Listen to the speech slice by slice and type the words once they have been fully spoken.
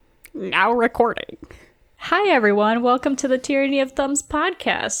Now recording. Hi everyone, welcome to the Tyranny of Thumbs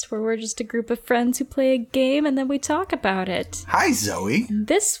podcast, where we're just a group of friends who play a game and then we talk about it. Hi Zoe.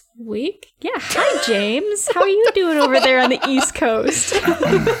 This week, hi James. How are you doing over there on the East Coast?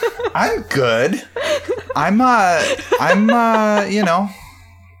 I'm good. I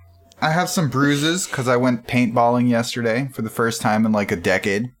have some bruises because I went paintballing yesterday for the first time in like a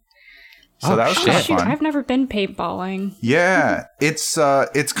decade. So that was kind of fun. I've never been paintballing. Yeah, it's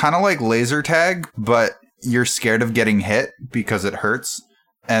kind of like laser tag, but you're scared of getting hit because it hurts,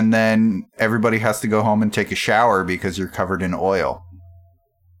 and then everybody has to go home and take a shower because you're covered in oil.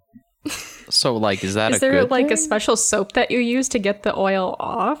 So, like, is there a special soap that you use to get the oil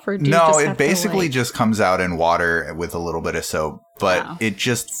off, or do you just have it basically just comes out in water with a little bit of soap, but It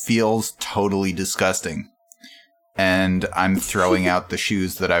just feels totally disgusting. And I'm throwing out the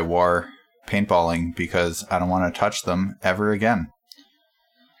shoes that I wore paintballing because I don't want to touch them ever again.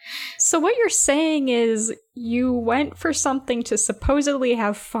 So what you're saying is you went for something to supposedly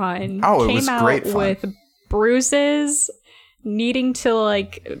have fun. Oh, it was great fun. Came out with bruises, needing to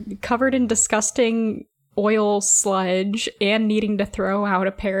covered in disgusting oil sludge, and needing to throw out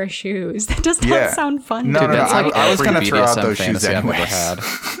a pair of shoes. That does not sound fun. No, I was going to throw out those shoes anyway. Wait,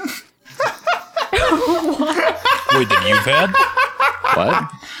 that you've had?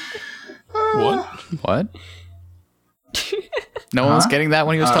 What? No one was getting that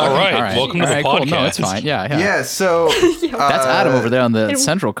when he was talking? All right. Welcome to the podcast. Cool. No, it's fine. Yeah. Yeah, so... that's Adam over there on the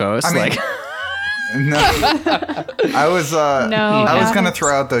Central Coast. I mean, no. I was going to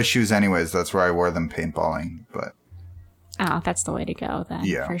throw out those shoes anyways. That's where I wore them paintballing, but... Oh, that's the way to go then,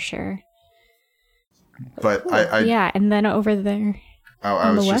 for sure. But cool. And then over there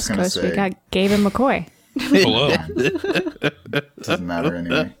on the West Coast, we got Gabe and McCoy. Hello. Doesn't matter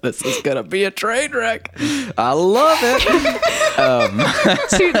anyway. This is gonna be a train wreck. I love it.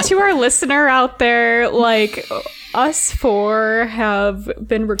 To our listener out there, us four have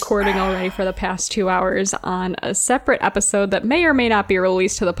been recording already for the past 2 hours on a separate episode that may or may not be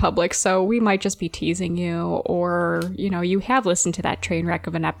released to the public, so we might just be teasing you, or, you have listened to that train wreck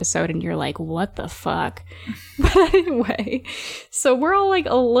of an episode and you're like, what the fuck? But anyway, so we're all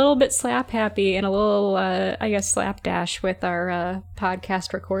a little bit slap happy and a little, slapdash with our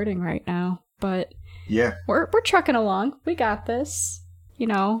podcast recording right now, but yeah, we're trucking along. We got this,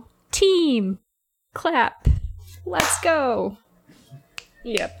 team, clap. Let's go.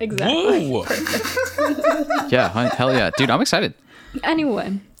 Yep, exactly. Whoa. Yeah, hell yeah. Dude, I'm excited.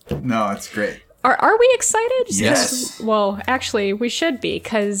 Anyway. No, it's great. Are we excited? Yes. Well, actually, we should be,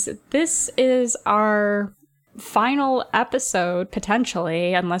 because this is our final episode,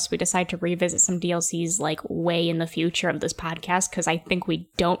 potentially, unless we decide to revisit some DLCs way in the future of this podcast, because I think we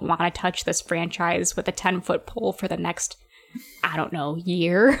don't want to touch this franchise with a 10-foot pole for the next...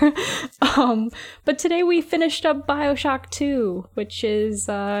 year. But today we finished up BioShock 2, which is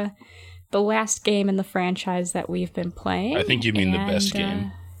the last game in the franchise that we've been playing. I think you mean the best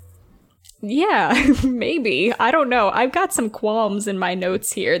game. Yeah, maybe. I don't know. I've got some qualms in my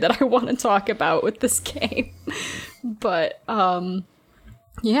notes here that I want to talk about with this game. But, so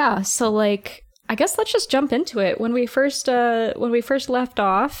I guess let's just jump into it. When we first left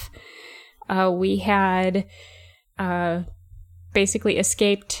off, we had basically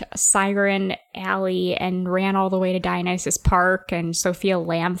escaped Siren Alley and ran all the way to Dionysus Park, and Sophia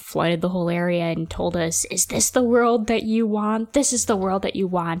Lamb flooded the whole area and told us, is this the world that you want? This is the world that you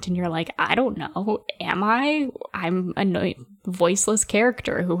want. And you're like, I don't know. Am I? I'm a voiceless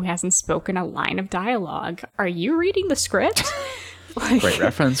character who hasn't spoken a line of dialogue. Are you reading the script? Great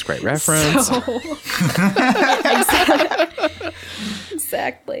reference.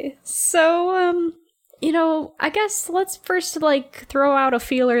 Exactly. So, I guess let's first throw out a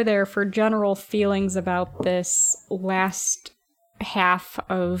feeler there for general feelings about this last half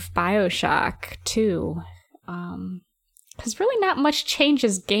of BioShock 2. Because really not much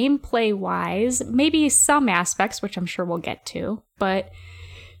changes gameplay-wise. Maybe some aspects, which I'm sure we'll get to. But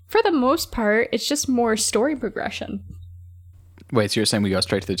for the most part, it's just more story progression. Wait, so you're saying we go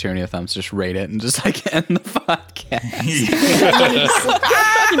straight to the Tyranny of Thumbs, just rate it, and just end the podcast?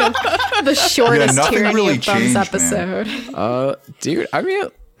 The shortest Tyranny really of Thumbs changed, episode. Dude, I mean...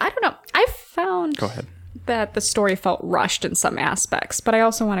 I don't know. I found... Go ahead. That the story felt rushed in some aspects, but I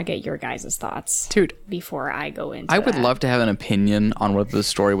also want to get your guys' thoughts, dude, before I go into I would love to have an opinion on whether the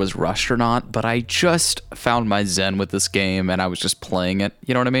story was rushed or not, but I just found my zen with this game, and I was just playing it,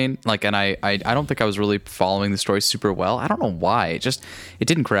 you know what I mean? And I don't think I was really following the story super well. I don't know why. It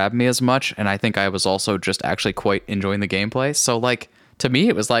didn't grab me as much, and I think I was also just actually quite enjoying the gameplay. So, to me,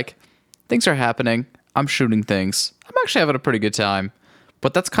 it was things are happening, I'm shooting things, I'm actually having a pretty good time.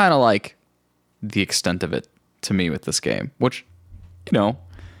 But that's kind of like the extent of it to me with this game, which,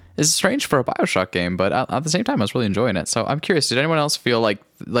 is strange for a BioShock game, but at the same time, I was really enjoying it. So I'm curious, did anyone else feel like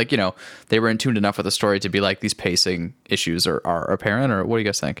they were in tune enough with the story to be like these pacing issues are apparent, or what do you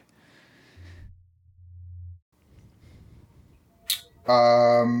guys think?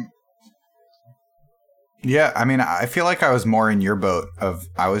 Yeah, I mean, I feel like I was more in your boat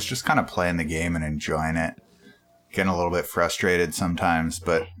I was just kind of playing the game and enjoying it. Getting a little bit frustrated sometimes,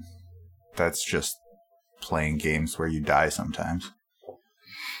 but that's just playing games where you die sometimes.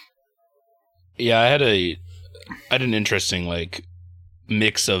 Yeah, I had an interesting like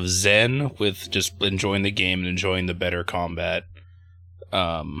mix of zen with just enjoying the game and enjoying the better combat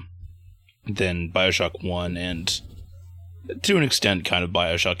than BioShock 1 and to an extent kind of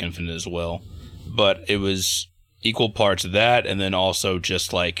BioShock Infinite as well. But it was equal parts of that and then also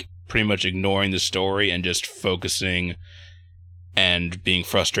just like pretty much ignoring the story and just focusing and being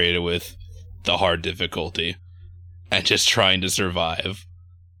frustrated with the hard difficulty and just trying to survive.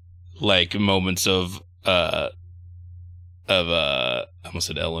 Like moments of I almost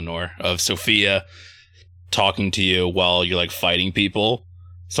said Eleanor, of Sophia talking to you while you're like fighting people.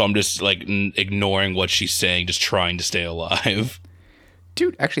 So I'm just like ignoring what she's saying, just trying to stay alive.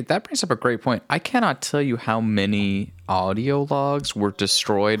 Dude, actually, that brings up a great point. I cannot tell you how many audio logs were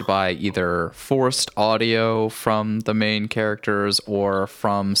destroyed by either forced audio from the main characters or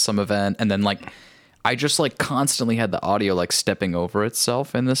from some event, and then like I just like constantly had the audio like stepping over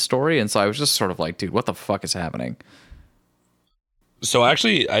itself in this story, and so I was just sort of like, dude, what the fuck is happening? So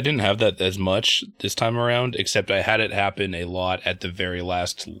actually, I didn't have that as much this time around, except I had it happen a lot at the very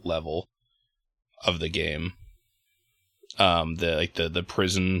last level of the game. The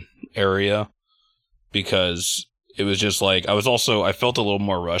prison area, because it was just like I felt a little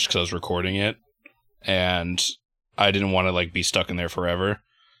more rushed because I was recording it, and I didn't want to like be stuck in there forever.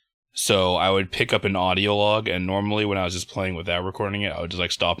 So I would pick up an audio log, and normally when I was just playing without recording it, I would just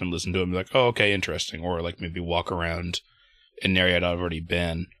like stop and listen to it and be like, oh, okay, interesting. Or like maybe walk around an area I'd already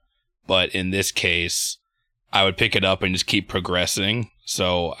been. But in this case, I would pick it up and just keep progressing.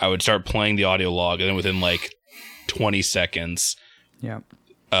 So I would start playing the audio log, and then within like 20 seconds,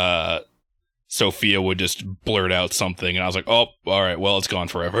 Sophia would just blurt out something, and I was like, oh, all right, well, it's gone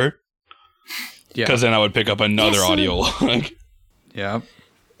forever. Yeah. Because then I would pick up another audio log. Yeah.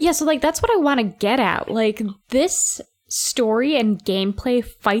 Yeah, so, like, that's what I want to get at. Like, this story and gameplay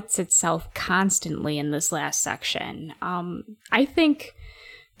fights itself constantly in this last section. I think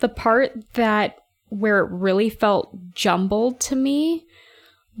the part where it really felt jumbled to me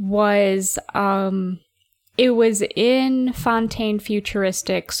was, it was in Fontaine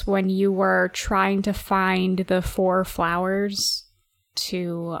Futuristics when you were trying to find the 4 flowers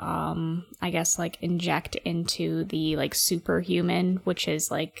to I guess like inject into the like superhuman, which is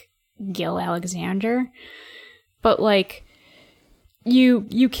like Gil Alexander. But like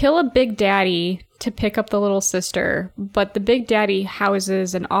you kill a Big Daddy to pick up the little sister, but the Big Daddy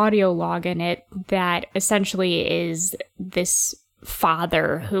houses an audio log in it that essentially is this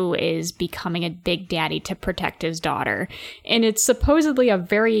father who is becoming a Big Daddy to protect his daughter. And it's supposedly a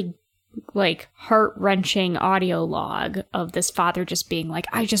very like heart-wrenching audio log of this father just being like,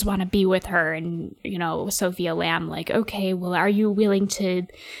 I just want to be with her. And, Sophia Lamb like, okay, well, are you willing to,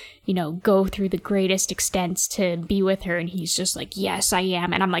 go through the greatest extents to be with her? And he's just like, yes, I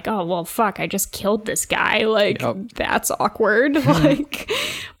am. And I'm like, oh, well, fuck, I just killed this guy. Like, That's awkward.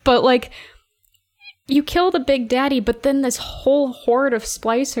 But like, you kill the Big Daddy, but then this whole horde of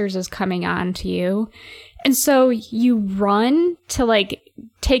splicers is coming on to you. And so you run to like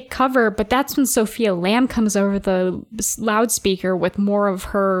take cover, but that's when Sophia Lamb comes over the loudspeaker with more of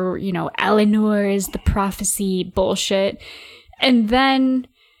her, Eleanor is the prophecy bullshit. And then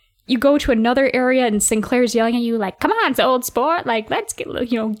you go to another area and Sinclair's yelling at you like, come on, old sport, like, let's get,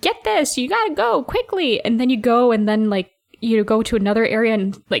 get this, you gotta go quickly. And then you go and then like, go to another area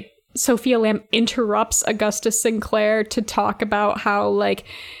and like Sophia Lamb interrupts Augustus Sinclair to talk about how like,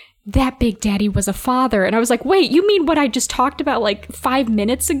 that Big Daddy was a father. And I was like, wait, you mean what I just talked about like 5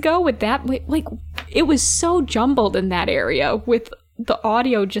 minutes ago with that? Like, it was so jumbled in that area with the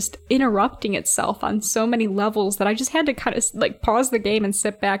audio just interrupting itself on so many levels that I just had to kind of like pause the game and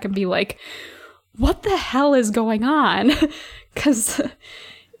sit back and be like, what the hell is going on? Because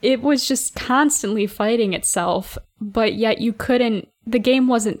it was just constantly fighting itself, but yet the game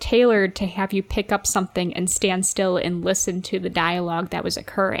wasn't tailored to have you pick up something and stand still and listen to the dialogue that was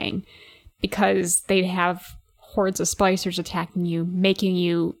occurring, because they'd have hordes of splicers attacking you, making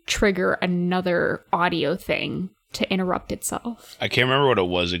you trigger another audio thing to interrupt itself. I can't remember what it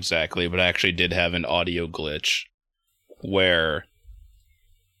was exactly, but I actually did have an audio glitch where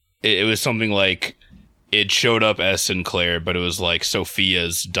it was something like it showed up as Sinclair, but it was like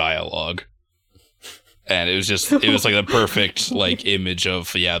Sophia's dialogue. And it was like the perfect like image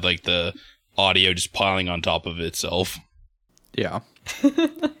of like the audio just piling on top of itself. Yeah.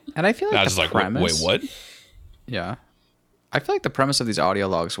 And I feel like I was like, wait, what? Yeah. I feel like the premise of these audio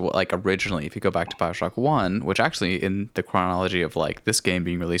logs, like originally, if you go back to Bioshock 1, which actually in the chronology of like this game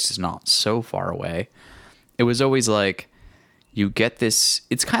being released is not so far away, it was always like you get this,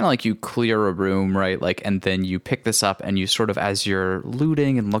 it's kind of like you clear a room, right? Like, and then you pick this up and you sort of, as you're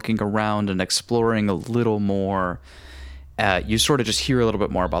looting and looking around and exploring a little more, you sort of just hear a little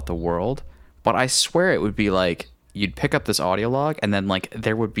bit more about the world. But I swear it would be like, you'd pick up this audio log and then like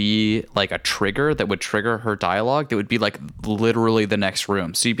there would be like a trigger that would trigger her dialogue that would be like literally the next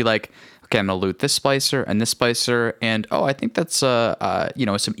room. So you'd be like, okay, I'm gonna loot this splicer and this splicer, and oh, I think that's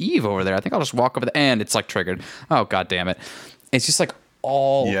some Eve over there. I think I'll just walk over there, and it's like triggered. Oh, god damn it. It's just like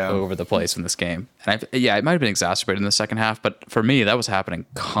all over the place in this game. And it might have been exacerbated in the second half, but for me that was happening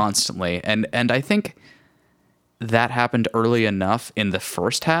constantly. And I think that happened early enough in the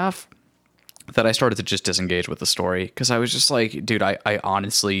first half that I started to just disengage with the story, because I was just like, dude, I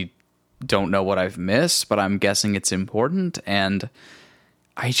honestly don't know what I've missed, but I'm guessing it's important, and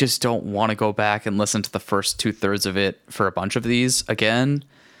I just don't want to go back and listen to the first 2/3 of it for a bunch of these again.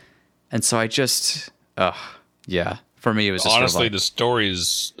 And so I just, for me it was just honestly, sort of like, the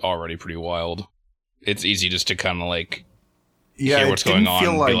story's already pretty wild. It's easy just to kind of like Yeah, hear what's going on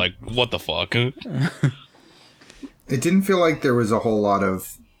and be like, what the fuck? It didn't feel like there was a whole lot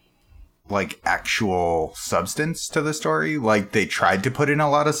of like actual substance to the story. Like they tried to put in a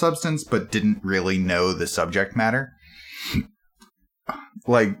lot of substance, but didn't really know the subject matter.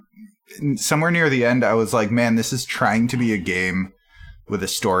 Like somewhere near the end, I was like, man, this is trying to be a game with a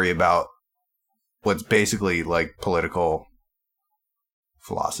story about what's basically like political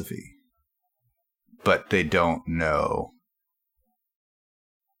philosophy, but they don't know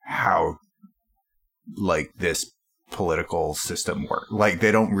how like this political system work. Like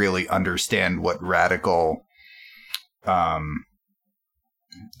they don't really understand what radical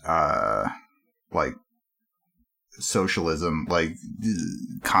like socialism, like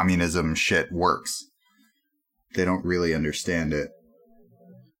communism shit works. They don't really understand it.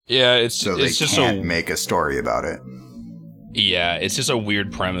 Yeah, it's they just can't make a story about it. Yeah, it's just a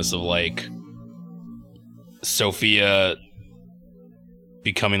weird premise of like Sophia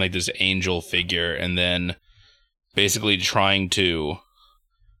becoming like this angel figure, and then basically trying to,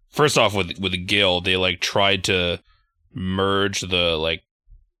 first off with Gil, they like tried to merge the like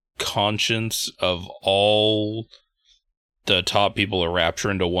conscience of all the top people of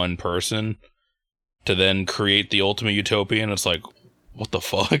Rapture into one person to then create the ultimate utopia, and it's like, what the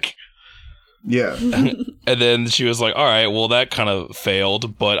fuck? Yeah. And then she was like, all right, well that kind of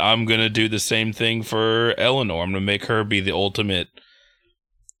failed, but I'm gonna do the same thing for Eleanor. I'm gonna make her be the ultimate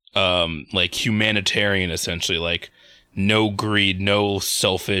like humanitarian, essentially, like no greed, no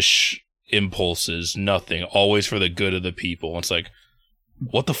selfish impulses, nothing, always for the good of the people. It's like,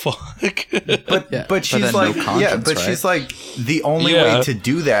 what the fuck? but she's like, no conscience, right? She's like, the only way to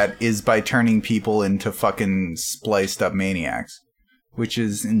do that is by turning people into fucking spliced up maniacs, which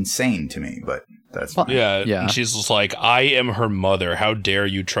is insane to me, but that's fine. Yeah. And she's just like, I am her mother. How dare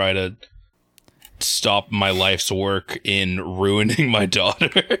you try to stop my life's work in ruining my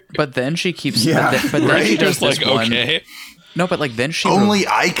daughter? But then she keeps, Yeah, but then right? she does Just like, this one. okay. No, but like then she Only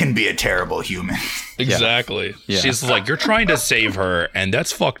I can be a terrible human. Exactly. Yeah. She's like, you're trying to save her, and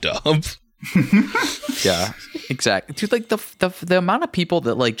that's fucked up. Yeah, exactly. Dude, like the amount of people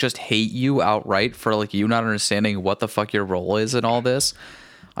that like just hate you outright for like you not understanding what the fuck your role is in all this,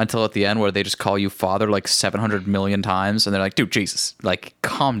 until at the end where they just call you father like 700 million times, and they're like, dude, Jesus, like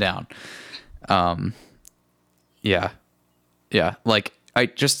calm down. Yeah. Like I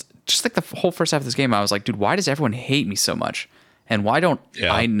just like the whole first half of this game, I was like, dude, why does everyone hate me so much? And why don't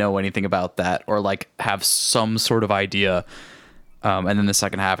I know anything about that or like have some sort of idea? And then the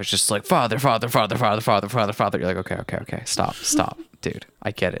second half is just like father. You're like, okay, stop, dude.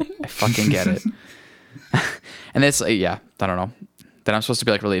 I get it. I fucking get it. And it's I don't know. Then I'm supposed to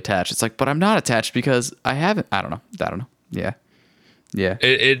be like really attached. It's like, but I'm not attached because I haven't. I don't know. Yeah.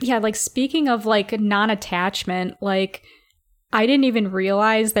 Yeah, like speaking of like non-attachment, like I didn't even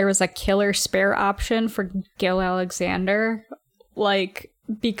realize there was a killer spare option for Gil Alexander, like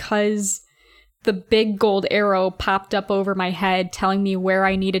because the big gold arrow popped up over my head telling me where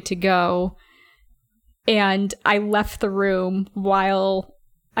I needed to go, and I left the room while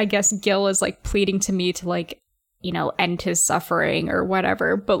I guess Gil is like pleading to me to like end his suffering or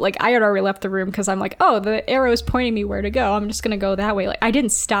whatever. But like I had already left the room because I'm like, oh, the arrow is pointing me where to go. I'm just gonna go that way. Like I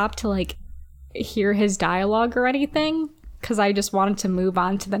didn't stop to like hear his dialogue or anything because I just wanted to move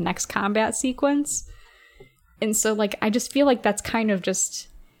on to the next combat sequence. And so like I just feel like that's kind of just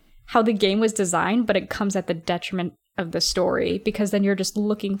how the game was designed, but it comes at the detriment of the story because then you're just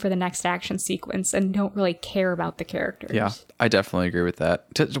looking for the next action sequence and don't really care about the characters. Yeah, I definitely agree with that.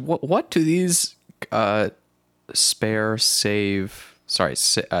 What do these spare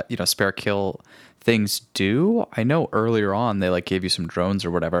kill things do? I know earlier on they like gave you some drones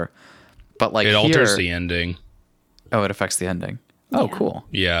or whatever, but like it alters the ending. Oh, it affects the ending. Oh, Yeah. cool.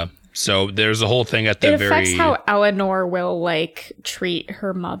 Yeah. So there's a whole thing at the It affects how Eleanor will like treat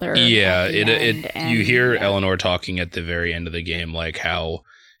her mother. Yeah, at the end, and, you hear Eleanor talking at the very end of the game, like how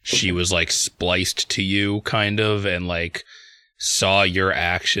she was like spliced to you, kind of, and like saw your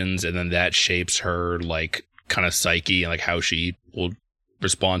actions, and then that shapes her like kind of psyche and like how she will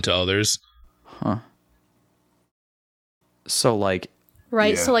respond to others. Huh. So like.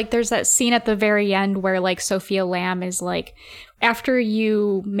 Right, Yeah. so like there's that scene at the very end where like Sophia Lamb is like, after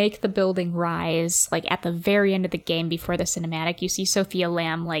you make the building rise, like at the very end of the game before the cinematic, you see Sophia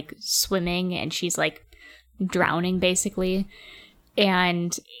Lamb like swimming and she's like drowning basically.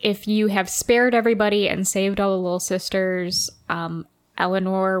 And if you have spared everybody and saved all the little sisters,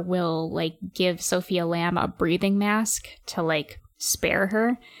 Eleanor will like give Sophia Lamb a breathing mask to like spare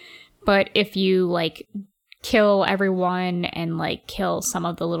her. But if you like kill everyone and like kill some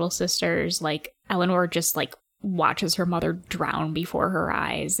of the little sisters, like Eleanor just like watches her mother drown before her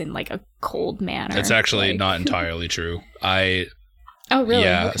eyes in like a cold manner. That's actually like, not entirely true. Oh really?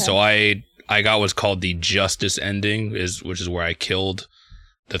 Yeah, Okay. so I got what's called the justice ending, which is where I killed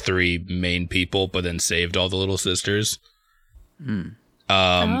the 3 main people but then saved all the little sisters.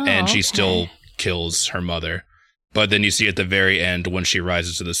 And she still kills her mother. But then you see at the very end when she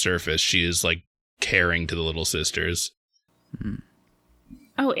rises to the surface, she is like caring to the little sisters.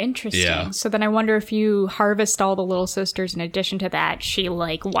 Oh, interesting. Yeah. So then I wonder if you harvest all the little sisters, in addition to that, she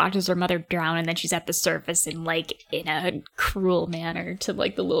like watches her mother drown and then she's at the surface and like in a cruel manner to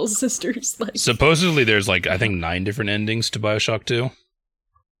like the little sisters. Like Supposedly there's like I think 9 different endings to BioShock 2.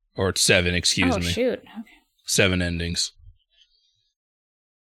 Or 7, excuse me. Shoot. Okay. 7 endings.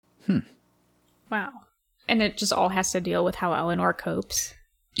 Wow. And it just all has to deal with how Eleanor copes.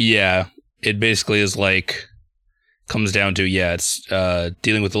 Yeah, it basically is like comes down to it's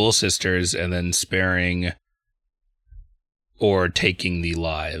dealing with the little sisters and then sparing or taking the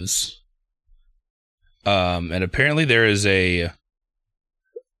lives. And apparently there is a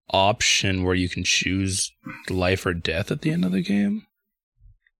option where you can choose life or death at the end of the game.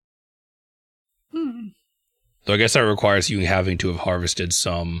 So I guess that requires you having to have harvested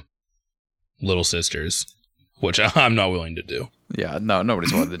some little sisters, which I'm not willing to do. Yeah, no,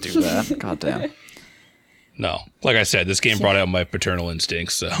 nobody's wanted to do that. God damn. No. Like I said, this game brought out my paternal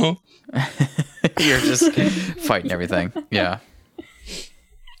instincts, so. You're just fighting everything. Yeah.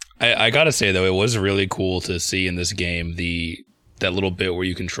 I gotta say, though, it was really cool to see in this game that little bit where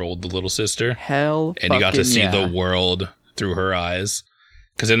you controlled the little sister. Hell And you got to see yeah. the world through her eyes.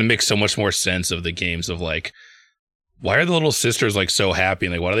 Because then it makes so much more sense of the games of like, why are the little sisters like so happy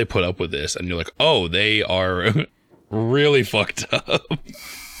and like why do they put up with this? And you're like, oh, they are really fucked up.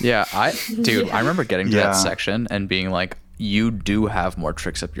 Yeah, I remember getting to Yeah. that section and being like, you do have more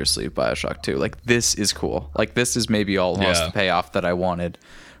tricks up your sleeve, BioShock 2. Like, this is cool. Like, this is maybe almost the payoff that I wanted.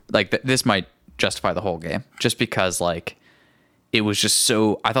 Like, this might justify the whole game. Just because, like, it was just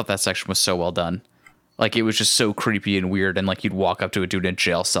so... I thought that section was so well done. Like, it was just so creepy and weird. And, like, you'd walk up to a dude in a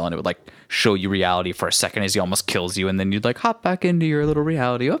jail cell and it would, like, show you reality for a second as he almost kills you. And then you'd, like, hop back into your little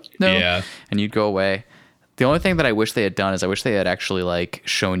reality. Oh, no. Yeah. And you'd go away. The only thing that I wish they had done is I wish they had actually, like,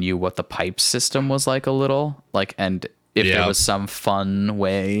 shown you what the pipe system was like a little. Like, and if there was some fun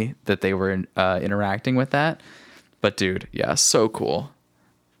way that they were interacting with that. But, dude, yeah, so cool.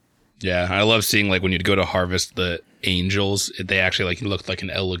 Yeah, I love seeing like when you'd go to harvest the angels, they actually like looked like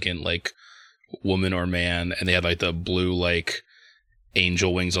an elegant like woman or man, and they had like the blue like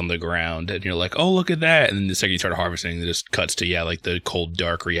angel wings on the ground, and you're like, oh, look at that. And then the second you start harvesting, it just cuts to like the cold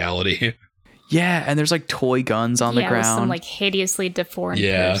dark reality. Yeah, and there's like toy guns on the ground. With some like hideously deformed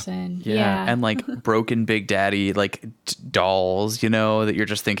person. Yeah, and like broken Big Daddy like dolls, you know, that you're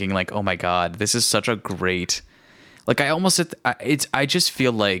just thinking like, oh my god, this is such a great. Like I just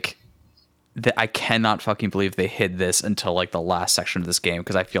feel like that I cannot fucking believe they hid this until like the last section of this game,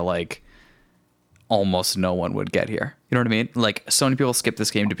 because I feel like almost no one would get here. You know what I mean? Like so many people skip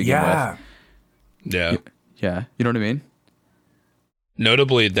this game to begin with. Yeah. Yeah, you know what I mean?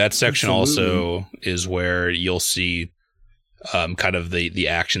 Notably, that section Absolutely. also is where you'll see kind of the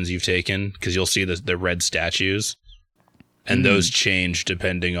actions you've taken, because you'll see the red statues, and those change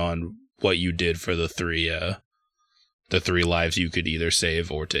depending on what you did for the three lives you could either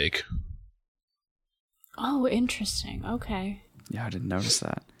save or take. Oh, interesting. Okay. Yeah, I didn't notice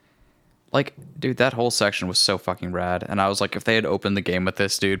that. Like, dude, that whole section was so fucking rad. And I was like, if they had opened the game with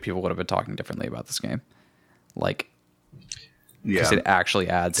this, dude, people would have been talking differently about this game. Like, Yeah. because it actually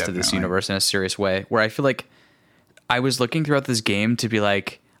adds to this Definitely. universe in a serious way. Where I feel like I was looking throughout this game to be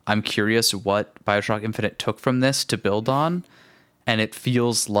like, I'm curious what Bioshock Infinite took from this to build on. And it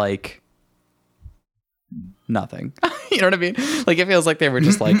feels like nothing. You know what I mean? Like, it feels like they were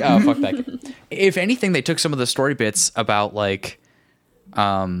just like, oh, fuck that. If anything, they took some of the story bits about like,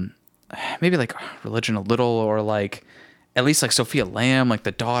 maybe like religion a little, or like at least like Sophia Lamb, like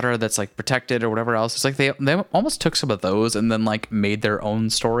the daughter that's like protected or whatever else. It's like they almost took some of those and then like made their own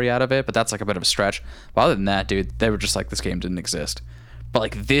story out of it, but that's like a bit of a stretch. But other than that, dude, they were just like, this game didn't exist. But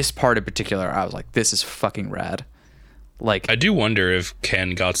like this part in particular, I was like, this is fucking rad. Like, I do wonder if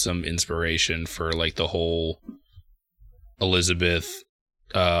Ken got some inspiration for like the whole Elizabeth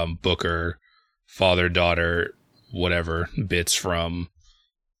Booker father-daughter whatever bits from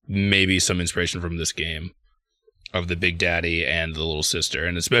maybe some inspiration from this game of the Big Daddy and the little sister,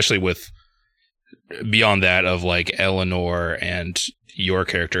 and especially with beyond that of like Eleanor and your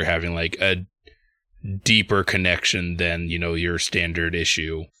character having like a deeper connection than, you know, your standard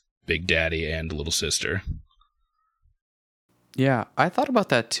issue Big Daddy and little sister. yeah, I thought about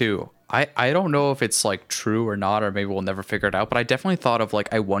that too. I don't know if it's like true or not, or maybe we'll never figure it out, but I definitely thought of like,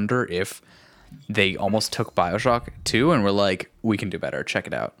 I wonder if they almost took Bioshock 2 and were like, we can do better, check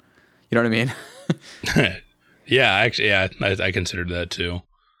it out. You know what I mean? Yeah, actually, yeah, I considered that too.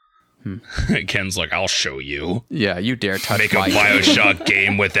 Ken's like, I'll show you. Yeah, you dare touch Make a my Bioshock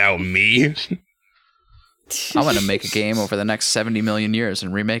game without me. I'm gonna make a game over the next 70 million years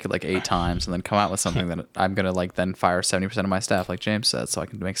and remake it like 8 times, and then come out with something that I'm gonna like then fire 70% of my staff, like James said, so I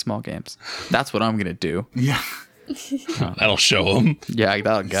can make small games. That's what I'm gonna do. Yeah. That'll show him. Yeah,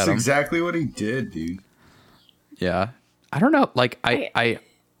 that'll get That's him. exactly what he did, dude. Yeah, I don't know. Like I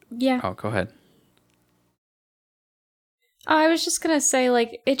Yeah. oh, go ahead. I was just gonna say,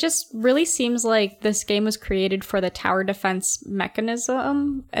 like, it just really seems like this game was created for the tower defense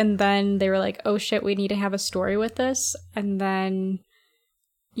mechanism, and then they were like, oh shit, we need to have a story with this. And then,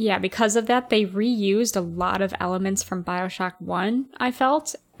 yeah, because of that, they reused a lot of elements from Bioshock 1, I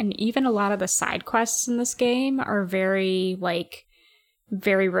felt, and even a lot of the side quests in this game are very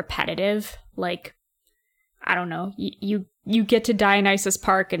repetitive. Like, I don't know, you get to Dionysus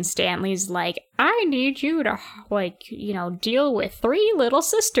Park and Stanley's like, I need you to, like, you know, deal with 3 little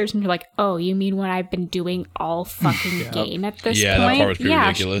sisters. And you're like, oh, you mean what I've been doing all fucking game at this Yeah, point? that part was pretty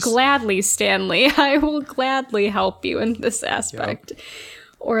ridiculous. Gladly, Stanley. I will gladly help you in this aspect.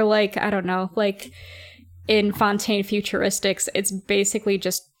 Or like, I don't know, like in Fontaine Futuristics, it's basically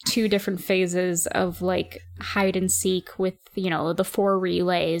just 2 different phases of like hide and seek with, you know, the 4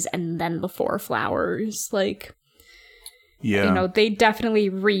 relays and then the 4 flowers. Like, Yeah. you know, they definitely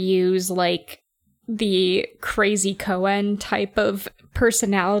reuse like the crazy Cohen type of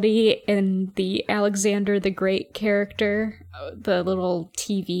personality in the Alexander the Great character, the little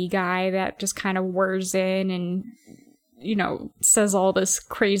TV guy that just kind of whirs in and, you know, says all this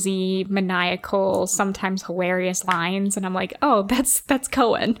crazy, maniacal, sometimes hilarious lines, and I'm like, oh, that's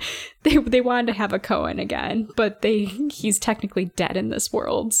Cohen. They wanted to have a Cohen again, but he's technically dead in this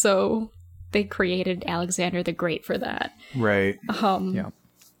world, so they created Alexander the Great for that. Right.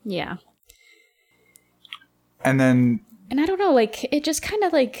 Yeah. And then And I don't know, like, it just kind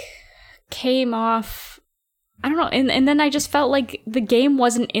of, like, came off, I don't know, and then I just felt like the game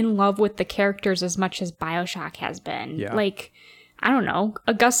wasn't in love with the characters as much as Bioshock has been. Yeah. Like, I don't know,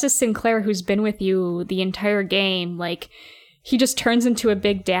 Augustus Sinclair, who's been with you the entire game, like, he just turns into a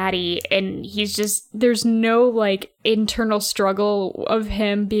big daddy, and he's just, there's no, like, internal struggle of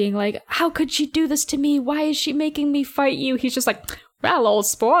him being like, how could she do this to me? Why is she making me fight you? He's just like, well, old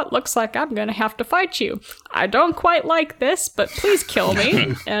sport, looks like I'm gonna have to fight you. I don't quite like this, but please kill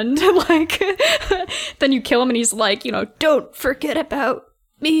me. And, like, then you kill him, and he's like, you know, don't forget about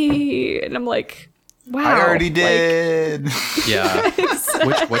me. And I'm like, wow. I already like, did. Yeah.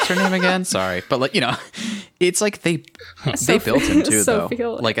 What's her name again? Sorry. But like, you know, it's like they built him too,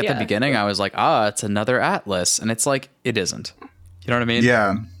 though. Like at the beginning, I was like, it's another Atlas. And it's like, it isn't. You know what I mean?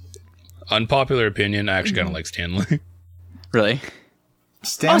 Yeah. Unpopular opinion, I actually kind of like Stanley. Really?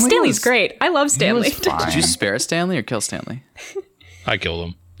 Stanley's great. I love Stanley. Did you spare Stanley or kill Stanley? I killed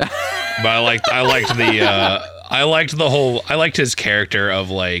him. But I liked the I liked his character of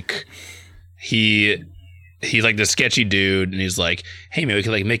like he's like the sketchy dude, and he's like, hey man, we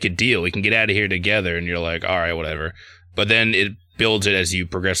can like make a deal, we can get out of here together, and you're like, all right, whatever. But then it builds it as you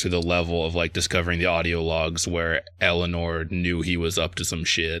progress through the level of like discovering the audio logs where Eleanor knew he was up to some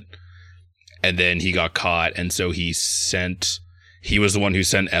shit, and then he got caught, and so he was the one who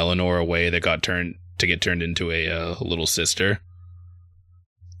sent Eleanor away that got turned into a little sister.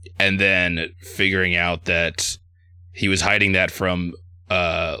 And then figuring out that he was hiding that from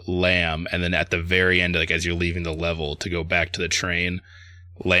Lamb, and then at the very end, like as you're leaving the level to go back to the train,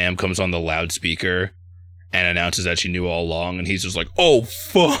 Lamb comes on the loudspeaker and announces that she knew all along, and he's just like, oh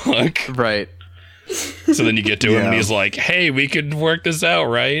fuck. Right. So then you get to him and he's like, hey, we could work this out,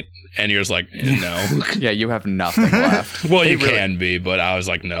 right? And you're just like, no. Yeah, you have nothing left. Well, you can be, but I was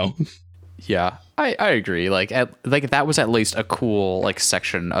like, no. Yeah, I agree. Like that was at least a cool like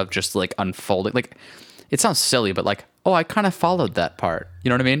section of just like unfolding. Like, it sounds silly, but like, oh, I kind of followed that part. You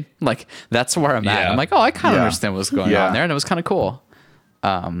know what I mean? Like, that's where I'm at. I'm like, oh, I kind of understand what's going on there, and it was kind of cool.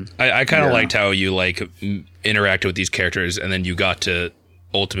 I kind of liked how you like interacted with these characters, and then you got to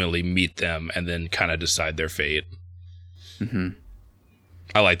ultimately meet them and then kind of decide their fate. Mm-hmm.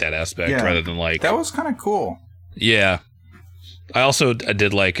 I like that aspect rather than like that was kind of cool. Yeah, I also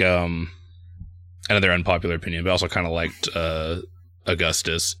did like another unpopular opinion, but I also kind of liked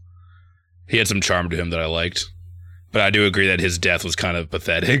Augustus. He had some charm to him that I liked, but I do agree that his death was kind of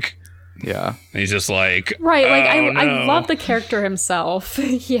pathetic. Yeah, and he's just like, right, like oh, I love the character himself.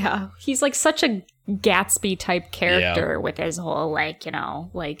 Yeah, he's like such a Gatsby type character with his whole like, you know,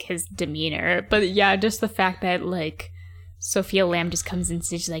 like his demeanor. But yeah, just the fact that like Sophia Lamb just comes in and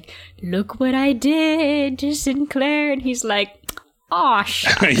she's like, look what I did to Sinclair, and he's like, aw,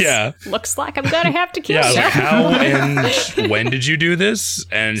 shucks. Yeah, looks like I'm gonna have to kill you. Like, how and when did you do this?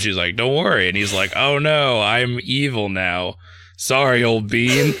 And she's like, don't worry. And he's like, oh no, I'm evil now. Sorry, old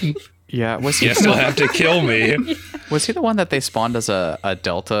bean. Yeah, was he? You still have to kill me. Was he the one that they spawned as a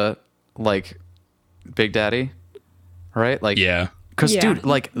Delta, like Big Daddy? Right? Like, yeah. Because, dude,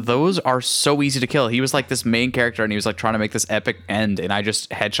 like, those are so easy to kill. He was like this main character, and he was like trying to make this epic end, and I just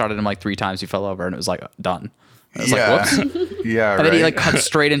headshotted him like 3 times. He fell over, and it was like done. I was like, whoops. Yeah, and then he like cut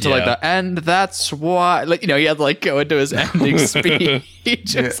straight into like the end. That's why, like, you know, he had to like go into his ending speech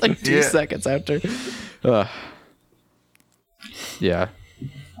just like 2 seconds after. Yeah.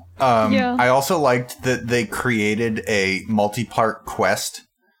 I also liked that they created a multi-part quest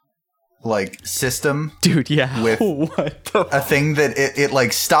like system, dude. Yeah, with a thing that it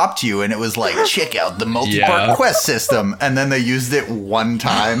like stopped you, and it was like, check out the multi-part quest system, and then they used it one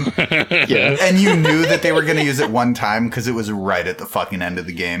time. And you knew that they were going to use it one time because it was right at the fucking end of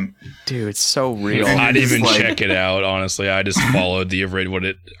the game. Dude, it's so real. I didn't even check it out, honestly. I just followed what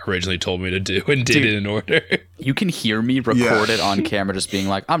it originally told me to do and did it in order. You can hear me record it on camera just being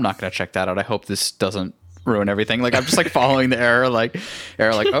like, I'm not going to check that out. I hope this doesn't ruin everything. Like, I'm just like following the error, like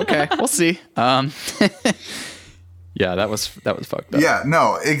okay, we'll see. Yeah, that was fucked up. Yeah,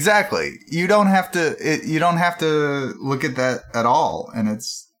 no, exactly. You don't have to look at that at all, and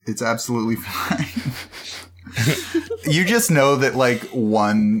it's absolutely fine. You just know that like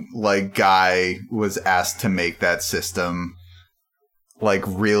one like guy was asked to make that system like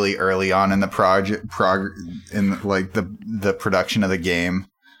really early on in the in like the production of the game.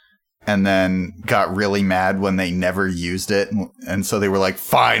 And then got really mad when they never used it. And so they were like,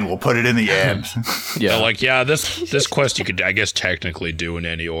 fine, we'll put it in the end. Yeah. They're like, yeah, this quest you could, I guess, technically do in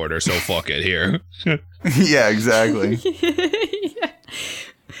any order. So fuck it here. Yeah, exactly. Yeah.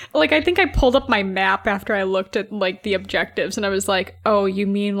 Like, I think I pulled up my map after I looked at, like, the objectives. And I was like, oh, you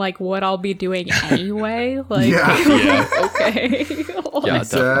mean, like, what I'll be doing anyway? Like, yeah. Okay. Yeah,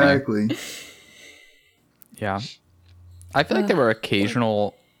 exactly. Yeah. I feel like there were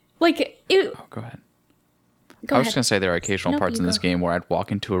occasional... Like, it... Oh, go ahead. I was just going to say there are occasional parts in this game where I'd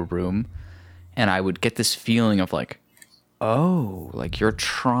walk into a room and I would get this feeling of like, oh, like you're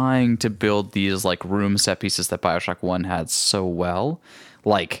trying to build these like room set pieces that BioShock 1 had so well.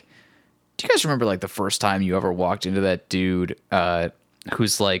 Like, do you guys remember like the first time you ever walked into that dude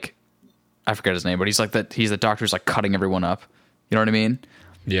who's like, I forget his name, but he's the doctor who's like cutting everyone up. You know what I mean?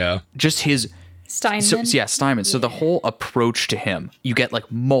 Yeah. Just his... Steinman? Steinman. So the whole approach to him, you get like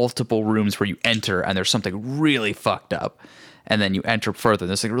multiple rooms where you enter and there's something really fucked up. And then you enter further and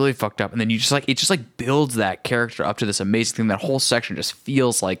there's something really fucked up. And then you just like, it just like builds that character up to this amazing thing. That whole section just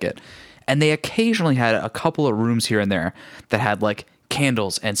feels like it. And they occasionally had a couple of rooms here and there that had like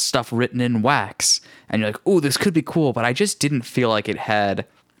candles and stuff written in wax. And you're like, oh, this could be cool. But I just didn't feel like it had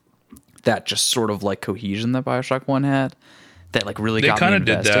that just sort of like cohesion that BioShock 1 had. That like really got me invested.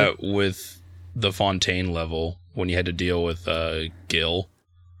 They kind of did that with the Fontaine level when you had to deal with Gil,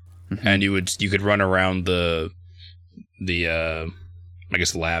 and you could run around the I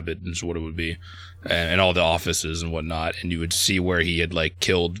guess lab is what it would be, and all the offices and whatnot, and you would see where he had like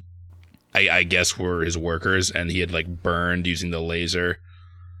killed, I guess were his workers, and he had like burned using the laser,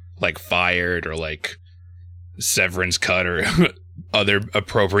 like fired or like severance cut or other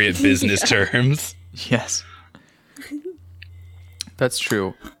appropriate business terms. Yes. That's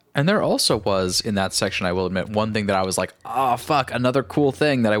true. And there also was, in that section, I will admit, one thing that I was like, oh, fuck, another cool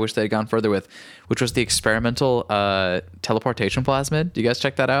thing that I wish they had gone further with, which was the experimental teleportation plasmid. Do you guys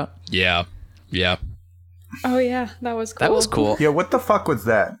check that out? Yeah. Oh, yeah, that was cool. That was cool. Yeah, what the fuck was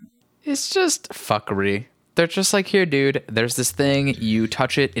that? It's just fuckery. They're just like, here, dude, there's this thing, you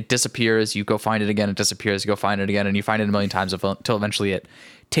touch it, it disappears, you go find it again, it disappears, you go find it again, and you find it a million times until eventually it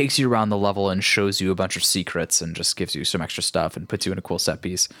takes you around the level and shows you a bunch of secrets and just gives you some extra stuff and puts you in a cool set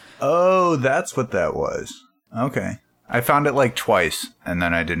piece. Oh, that's what that was. Okay. I found it like twice, and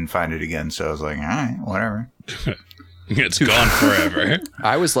then I didn't find it again, so I was like, all right, whatever. It's gone forever.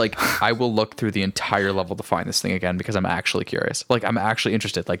 I was like, I will look through the entire level to find this thing again because I'm actually curious. Like, I'm actually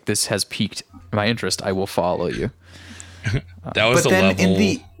interested. Like, this has piqued my interest. I will follow you. That was but the then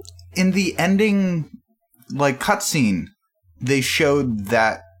level. In the ending, like, cutscene, they showed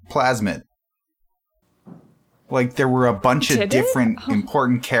that plasmid. Like, there were a bunch of different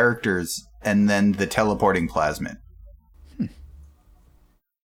important characters, and then the teleporting plasmid.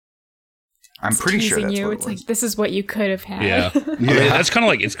 I'm pretty sure that's what it was. It's like, this is what you could have had. Yeah. I mean, that's kind of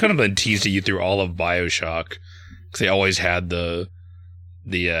like, it's kind of been teased to you through all of BioShock, because they always had the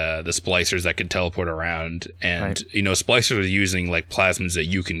splicers that could teleport around, and right. You know, splicers are using like plasmids that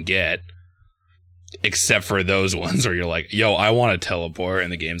you can get, except for those ones where you're like, yo, I want to teleport,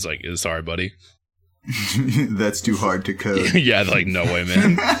 and the game's like, sorry, buddy. That's too hard to code. Yeah, like, no way,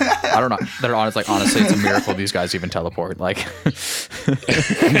 man. I don't know. They're honest. Like, honestly, it's a miracle these guys even teleport. Like,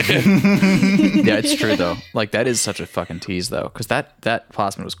 yeah, it's true though. Like, that is such a fucking tease though, because that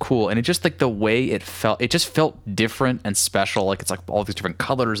plasmid was cool, and it just like the way it just felt different and special. Like, it's like all these different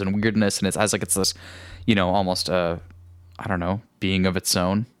colors and weirdness, and it's as like it's this, you know, almost I don't know, being of its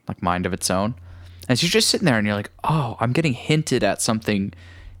own, like mind of its own. And so you're just sitting there, and you're like, oh, I'm getting hinted at something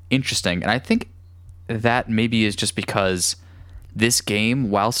interesting, and I think that maybe is just because this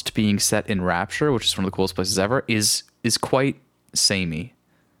game, whilst being set in Rapture, which is one of the coolest places ever, is quite samey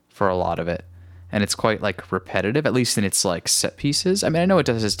for a lot of it, and it's quite like repetitive, at least in its like set pieces. I mean, I know it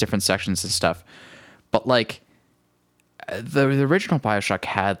does its different sections and stuff, but like the original BioShock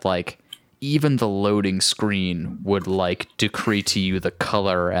had like even the loading screen would like decree to you the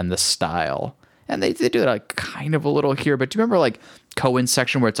color and the style. And they do it like kind of a little here, but do you remember like Cohen's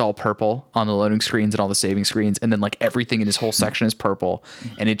section where it's all purple on the loading screens and all the saving screens, and then like everything in his whole section is purple,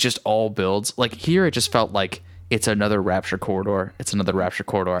 and it just all builds? Like, here it just felt like it's another Rapture corridor, it's another Rapture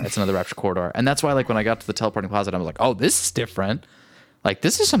corridor, it's another Rapture corridor. And that's why like when I got to the teleporting closet, I was like, oh, this is different. Like,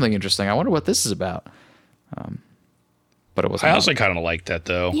 this is something interesting. I wonder what this is about. But it wasn't. I also kind of liked that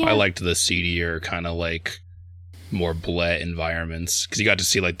though. Yeah. I liked the seedier kind of like more bleh environments, because you got to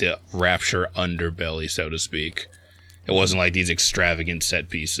see like the Rapture underbelly, so to speak. It wasn't like these extravagant set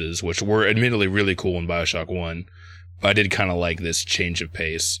pieces, which were admittedly really cool in BioShock 1, but I did kind of like this change of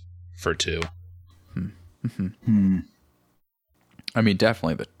pace for 2. I mean,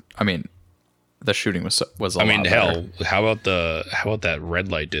 definitely. The shooting was a lot better. Hell, how about that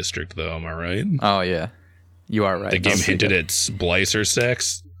red light district though? Am I right? Oh yeah, you are right. The game hinted at splicer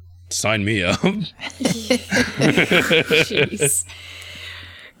sex. Sign me up. Jeez.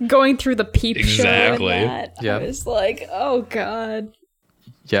 Going through the peep Exactly. show and that, Yeah. I was like, oh god.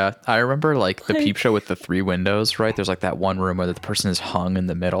 Yeah, I remember like the peep show with the 3 windows, right? There's like that one room where the person is hung in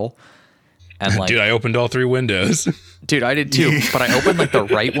the middle. And like, Dude, I opened all 3 windows. dude, I did too, but I opened like the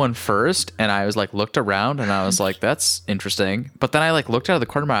right one first, and I was like looked around, and I was like, that's interesting. But then I like looked out of the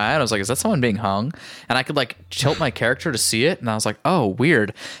corner of my eye, and I was like, is that someone being hung? And I could like tilt my character to see it, and I was like, oh,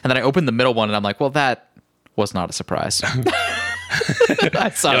 weird. And then I opened the middle one, and I'm like, well, that was not a surprise.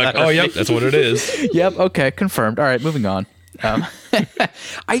 I saw You're that. like, oh, yep, that's what it is. Yep. Okay. Confirmed. All right. Moving on.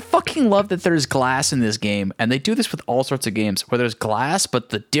 I fucking love that there's glass in this game, and they do this with all sorts of games where there's glass, but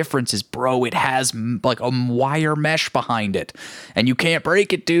the difference is, bro, it has like a wire mesh behind it, and you can't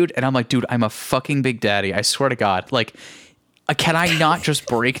break it, dude. And I'm like, dude, I'm a fucking Big Daddy. I swear to God. Like, can I not just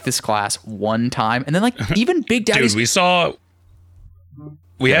break this glass one time? And then like even Big Daddy's. Dude,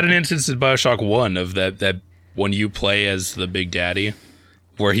 we had an instance in BioShock 1 of that when you play as the Big Daddy,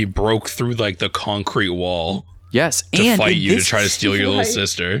 where he broke through like the concrete wall. Yes, To and fight in you to this- try to steal your little Right.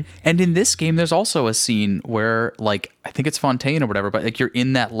 sister. And in this game, there's also a scene where, like, I think it's Fontaine or whatever, but like you're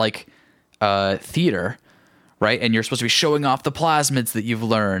in that like theater, right? And you're supposed to be showing off the plasmids that you've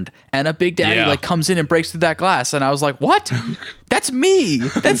learned. And a Big Daddy like comes in and breaks through that glass. And I was like, what? That's me.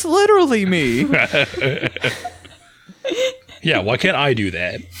 That's literally me. Yeah, why can't I do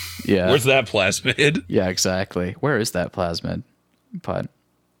that? Yeah. Where's that plasmid? Yeah, exactly. Where is that plasmid? But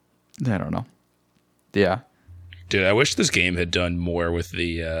I don't know. Yeah. Dude, I wish this game had done more with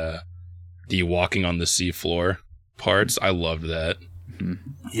the walking on the seafloor parts. I loved that.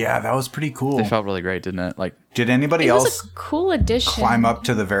 Yeah, that was pretty cool. It felt really great, didn't it? Like, did anybody It was else a cool addition. climb up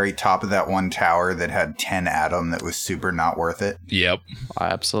to the very top of that one tower that had 10 Atom that was super not worth it? Yep.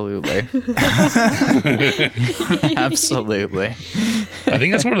 absolutely. Absolutely. I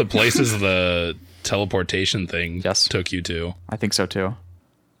think that's one of the places the teleportation thing Yes. took you to. I think so too.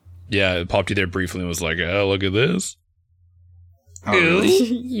 Yeah, it popped you there briefly and was like, oh, look at this. Oh, really?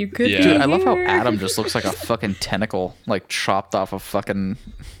 You could Yeah. be Dude, I love how here. Adam just looks like a fucking tentacle, like chopped off a fucking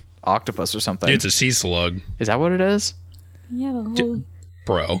octopus or something. Dude, it's a sea slug. Is that what it is? Yeah, the whole...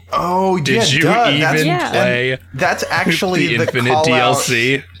 Bro. Oh, Did yeah, you duh, even that's, Yeah. play that's actually the the Infinite call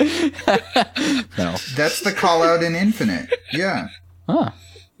DLC? No. That's the call out in Infinite. Yeah. Huh.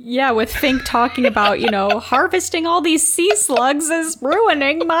 Yeah, with Fink talking about, harvesting all these sea slugs is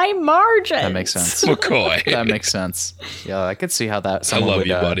ruining my margins. That makes sense. McCoy. That makes sense. Yeah, I could see how that. I someone love would,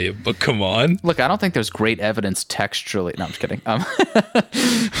 you, buddy, but come on. Look, I don't think there's great evidence textually. No, I'm just kidding. Yeah,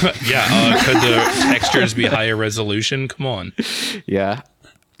 could the textures be higher resolution? Come on. Yeah,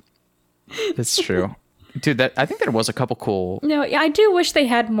 that's true, dude. I think there was a couple cool. No, yeah, I do wish they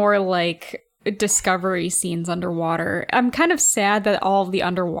had more like discovery scenes underwater. I'm kind of sad that all of the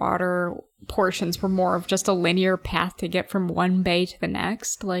underwater portions were more of just a linear path to get from one bay to the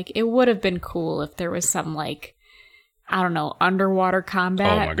next. Like, it would have been cool if there was some, like, I don't know, underwater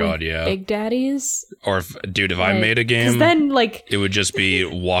combat. Oh my God, with yeah. Big Daddies. Or if I made a game, Because then, like, it would just be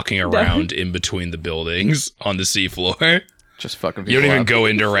walking around in between the buildings on the seafloor. Just fucking. You don't people even up. go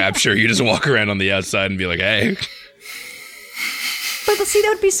into Rapture. You just walk around on the outside and be like, hey. but see, that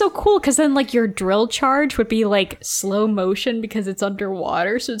would be so cool because then, like, your drill charge would be like slow motion because it's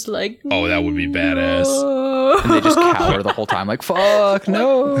underwater. So it's like, Oh, that would be badass. And they just cower the whole time, like "fuck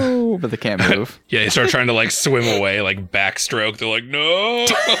no," but they can't move. Yeah, they start trying to, like, swim away, like, backstroke. They're like, no.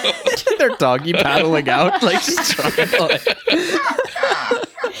 They're doggy paddling out, like just trying to, like,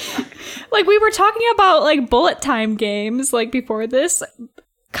 Like, we were talking about, like, bullet time games, like, before this.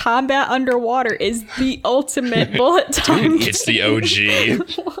 Combat underwater is the ultimate bullet time It's the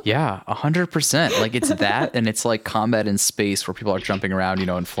OG. Yeah, 100%. Like it's that, and it's like combat in space where people are jumping around,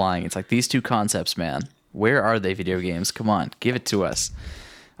 and flying. It's like these two concepts, man. Where are they, video games? Come on, give it to us.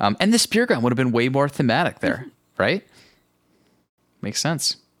 And the spear gun would have been way more thematic there, right? Makes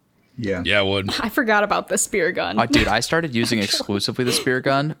sense. Yeah. Yeah, it would. I forgot about the spear gun. Dude, I started using exclusively the spear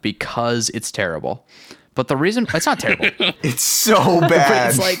gun because it's terrible. But the reason it's not terrible, It's so bad.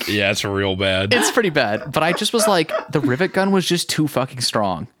 it's like Yeah, it's real bad. it's pretty bad. But I just was like, the rivet gun was just too fucking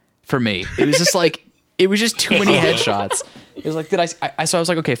strong for me. It was just like, it was just too many headshots. It was like, so I was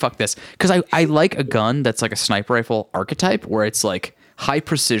like, okay, fuck this. Because I like a gun that's like a sniper rifle archetype where it's like high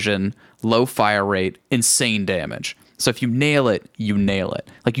precision, low fire rate, insane damage. So if you nail it, you nail it.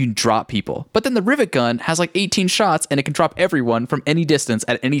 Like you drop people. But then the rivet gun has like 18 shots and it can drop everyone from any distance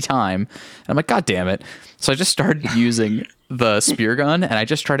at any time. And I'm like, God damn it. So I just started using the spear gun and I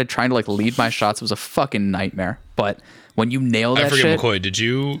just started trying to like lead my shots. It was a fucking nightmare. But when you nail that I forget, shit. McCoy, did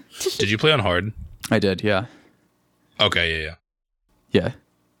you play on hard? I did, yeah. Okay, yeah. Yeah.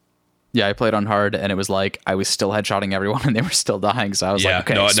 Yeah, I played on hard and it was like I was still headshotting everyone and they were still dying. So I was Yeah,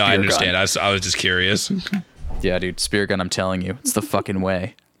 like, okay, no, spear I gun. understand. I was just curious. Yeah, dude, spear gun, I'm telling you, it's the fucking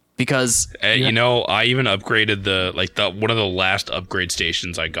way. Because You know, I even upgraded one of the last upgrade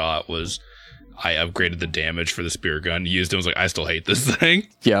stations I got was I upgraded the damage for the spear gun. Used it, was like, I still hate this thing.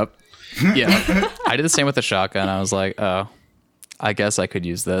 Yep. Yeah. I did the same with the shotgun. I was like, oh, I guess I could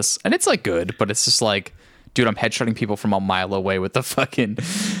use this. And it's like good, but it's just like, dude, I'm headshotting people from a mile away with the fucking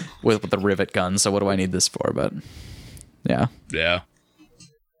with the rivet gun. So what do I need this for? But yeah. Yeah.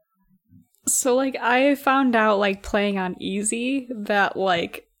 So, like, I found out, like, playing on easy that,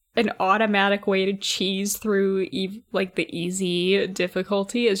 like, an automatic way to cheese through, the easy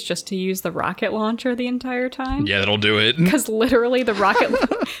difficulty is just to use the rocket launcher the entire time. Yeah, that'll do it. Because literally the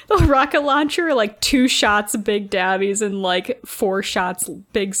rocket launcher, like, 2 shots Big Daddies and, like, 4 shots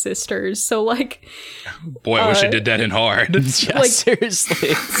Big Sisters. So, like... Boy, I wish I did that in hard. Yeah, Like-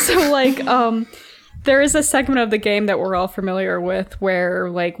 seriously. So, like, there is a segment of the game that we're all familiar with where,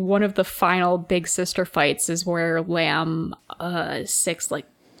 like, one of the final Big Sister fights is where Lamb sicks, like,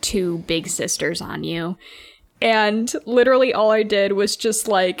 2 Big Sisters on you. And literally all I did was just,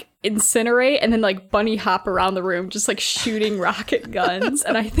 like, incinerate and then like bunny hop around the room just like shooting rocket guns,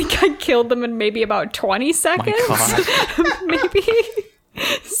 and I think I killed them in maybe about 20 seconds. Maybe.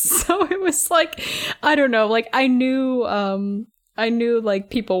 So it was like, I don't know, like I knew like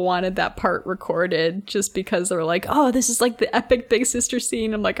people wanted that part recorded just because they were like, oh, this is like the epic Big Sister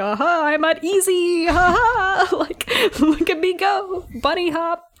scene. I'm like, aha, I'm at easy, haha, like look at me go, bunny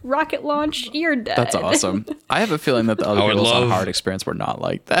hop, rocket launch, you're dead. That's awesome. I have a feeling that the other people's on hard experience were not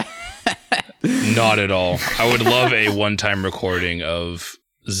like that. Not at all. I would love a one-time recording of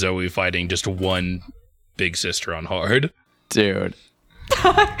Zoe fighting just one Big Sister on hard. Dude.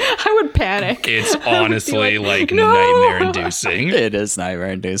 I would panic. It's honestly like nightmare-inducing. It is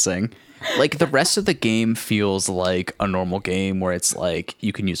nightmare-inducing. Like, the rest of the game feels like a normal game where it's like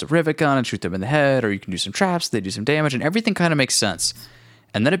you can use a rivet gun and shoot them in the head, or you can do some traps, they do some damage, and everything kind of makes sense.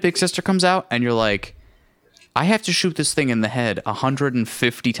 And then a Big Sister comes out, and you're like, I have to shoot this thing in the head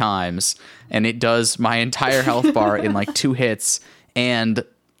 150 times, and it does my entire health bar in like 2 hits, and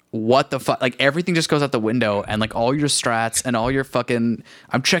what the fuck? Like, everything just goes out the window, and like all your strats and all your fucking,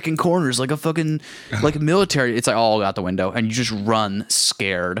 I'm checking corners like a fucking, like military, it's like all out the window, and you just run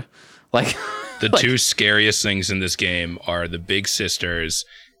scared. Like, the two scariest things in this game are the Big Sisters,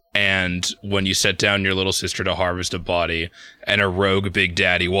 and when you set down your little sister to harvest a body and a rogue Big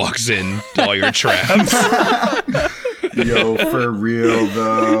Daddy walks in all your traps. Yo, for real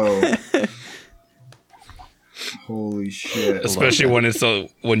though. Holy shit. Especially when it's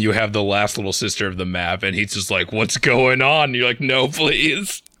when you have the last little sister of the map and he's just like, what's going on? And you're like, no,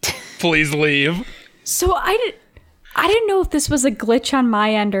 please. Please leave. So I didn't know if this was a glitch on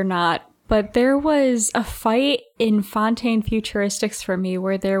my end or not, but there was a fight in Fontaine Futuristics for me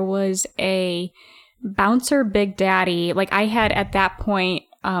where there was a bouncer Big Daddy. Like, I had at that point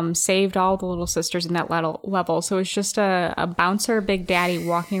saved all the little sisters in that level. So it was just a bouncer Big Daddy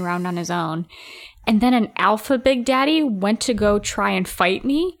walking around on his own. And then an alpha Big Daddy went to go try and fight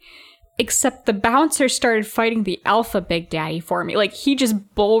me. Except the bouncer started fighting the alpha Big Daddy for me. Like, he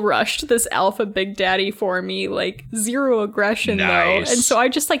just bull rushed this alpha Big Daddy for me. Like, zero aggression, though. And so I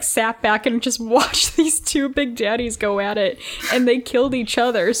just, like, sat back and just watched these 2 Big Daddies go at it. And they killed each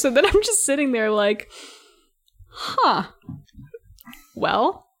other. So then I'm just sitting there like, huh.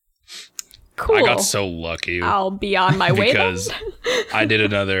 Well, cool. I got so lucky. I'll be on my way because I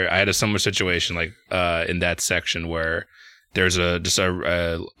had a similar situation, like, in that section where there's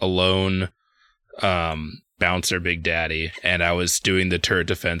a lone bouncer Big Daddy, and I was doing the turret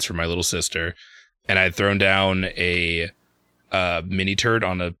defense for my little sister, and I'd thrown down a mini turret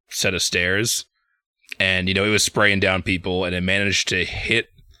on a set of stairs, and it was spraying down people, and it managed to hit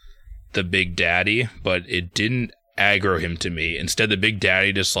the Big Daddy, but it didn't aggro him to me. Instead, the Big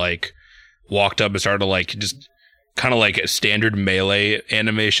Daddy just like walked up and started to like just kind of like a standard melee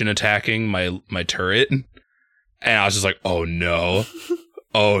animation attacking my turret. And I was just like, oh no,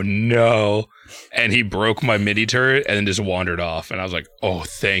 oh no. And he broke my mini turret and then just wandered off. And I was like, oh,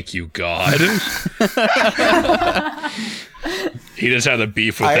 thank you, God. He just had the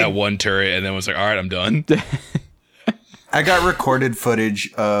beef with that one turret and then was like, all right, I'm done. I got recorded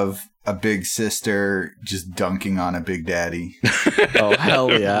footage of a Big Sister just dunking on a Big Daddy. Oh,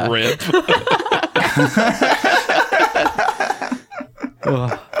 hell yeah. Rip.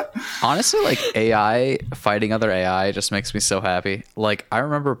 Honestly, like, AI fighting other AI just makes me so happy. Like, I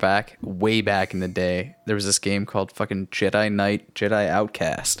remember way back in the day, there was this game called fucking Jedi Knight, Jedi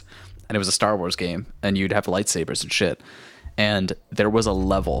Outcast, and it was a Star Wars game, and you'd have lightsabers and shit. And there was a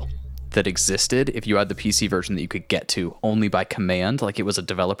level that existed if you had the PC version that you could get to only by command. Like, it was a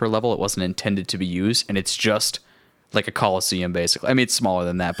developer level, it wasn't intended to be used, and it's just like a Coliseum, basically. I mean, it's smaller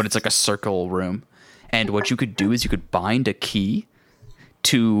than that, but it's like a circle room. And what you could do is you could bind a key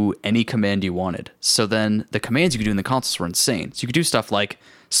to any command you wanted. So then the commands you could do in the consoles were insane. So you could do stuff like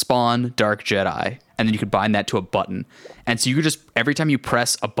spawn Dark Jedi, and then you could bind that to a button. And so you could just, every time you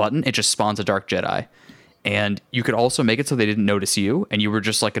press a button, it just spawns a Dark Jedi. And you could also make it so they didn't notice you, and you were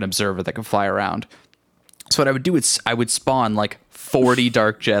just like an observer that could fly around. So what I would do is I would spawn like 40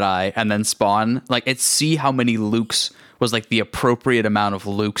 Dark Jedi, and then spawn, like, and see how many Lukes was like the appropriate amount of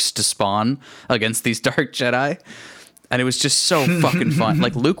Lukes to spawn against these Dark Jedi. And it was just so fucking fun.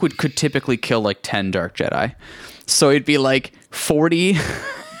 Like, Luke could typically kill like 10 Dark Jedi. So it'd be like 40,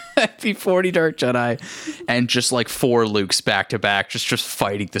 it'd be 40 Dark Jedi and just like 4 Lukes back to back, just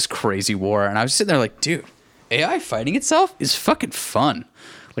fighting this crazy war. And I was sitting there like, dude, AI fighting itself is fucking fun.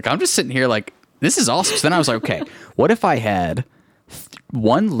 Like, I'm just sitting here like, this is awesome. So then I was like, okay, what if I had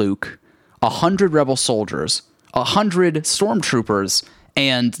 1 Luke, 100 rebel soldiers, 100 stormtroopers,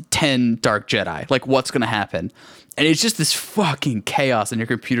 and 10 Dark Jedi. Like, what's going to happen? And it's just this fucking chaos, and your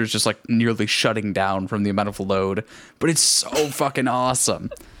computer's just like nearly shutting down from the amount of load. But it's so fucking awesome.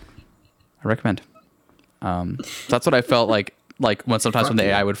 I recommend. That's what I felt like when sometimes when the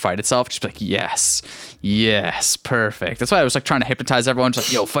AI would fight itself, just be like, yes, perfect. That's why I was like trying to hypnotize everyone, just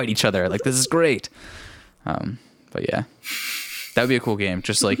like, yo, fight each other. Like, this is great. But yeah, that would be a cool game.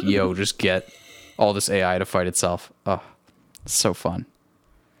 Just like, yo, just get all this AI to fight itself. Oh, it's so fun.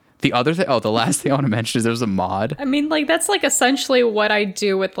 The other thing, the last thing I want to mention is there's a mod. I mean, like, that's like essentially what I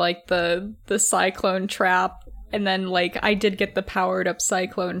do with like the cyclone trap. And then, like, I did get the powered up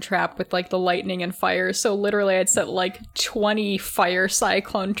cyclone trap with, like, the lightning and fire. So literally I'd set, like, 20 fire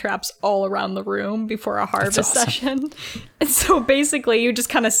cyclone traps all around the room before a harvest session. And so basically you just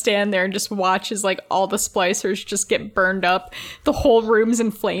kind of stand there and just watch as, like, all the splicers just get burned up. The whole room's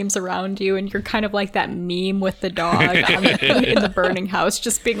in flames around you. And you're kind of like that meme with the dog in the burning house,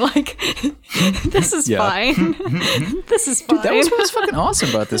 just being like, this is fine. This is fine. Dude, that was what was fucking awesome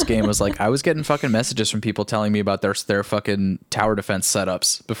about this game was, like, I was getting fucking messages from people telling me about their fucking tower defense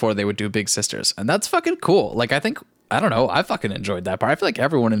setups before they would do Big Sisters. And that's fucking cool. Like, I don't know, I fucking enjoyed that part. I feel like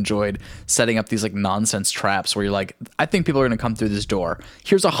everyone enjoyed setting up these like nonsense traps where you're like, I think people are going to come through this door.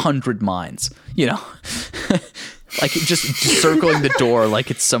 Here's 100 mines, you know? Like just circling the door like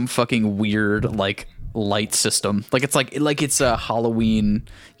it's some fucking weird like light system. Like it's a Halloween,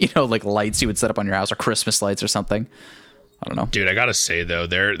 you know, like lights you would set up on your house or Christmas lights or something. I don't know. Dude, I gotta say though,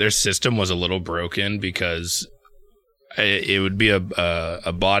 their system was a little broken because it would be a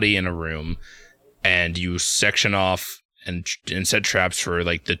body in a room, and you section off and set traps for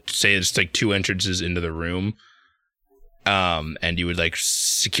like say it's like 2 entrances into the room, and you would like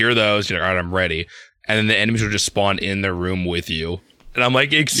secure those. You're like, all right, I'm ready, and then the enemies would just spawn in the room with you. And I'm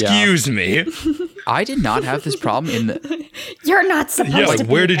like, excuse me. I did not have this problem in the... You're not supposed to like,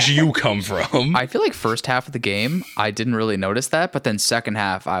 where did you come from? I feel like first half of the game, I didn't really notice that. But then second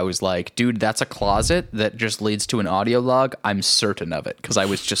half, I was like, dude, that's a closet that just leads to an audio log. I'm certain of it because I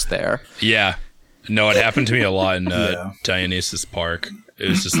was just there. Yeah. No, it happened to me a lot in Dionysus Park. It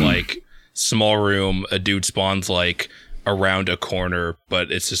was just like, small room, a dude spawns like around a corner,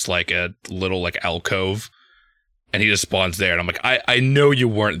 but it's just like a little like alcove. And he just spawns there, and I'm like, I know you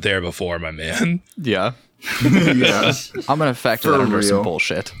weren't there before, my man. Yeah. Yeah. I'm going to factor that under some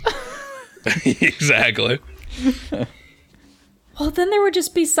bullshit. Exactly. Well, then there would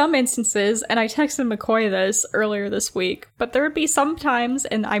just be some instances, and I texted McCoy this earlier this week, but there would be some times,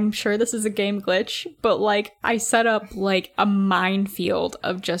 and I'm sure this is a game glitch, but like I set up like a minefield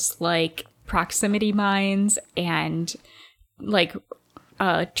of just like proximity mines and like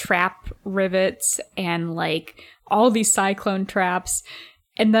trap rivets and like all these cyclone traps,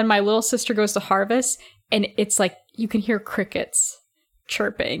 and then my little sister goes to harvest, and it's like you can hear crickets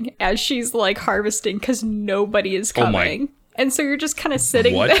chirping as she's like harvesting because nobody is coming. And so you're just kind of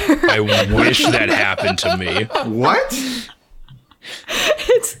sitting there. I wish that happened to me. What?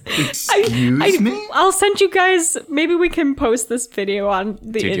 Excuse me? I'll send you guys, maybe we can post this video on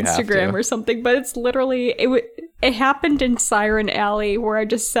the Instagram or something, but it's literally, it happened in Siren Alley where I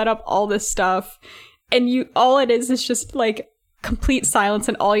just set up all this stuff, and all it is just like complete silence,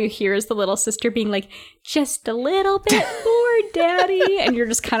 and all you hear is the little sister being like, just a little bit more, daddy, and you're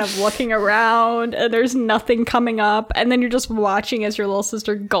just kind of looking around and there's nothing coming up, and then you're just watching as your little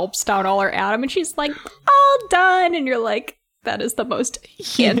sister gulps down all her atom and she's like, all done, and you're like, that is the most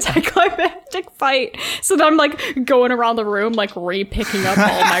anticlimactic fight. So then I'm like going around the room, like re-picking up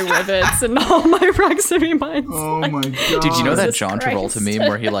all my rivets and all my proximity mines. Oh like, my god! Did you know that Jesus John Travolta Christ. meme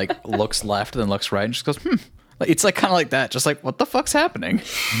where he like looks left and then looks right and just goes, Like, it's like kind of like that, just like, what the fuck's happening?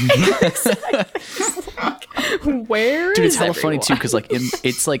 Where Dude, is it's hella funny everyone? too, because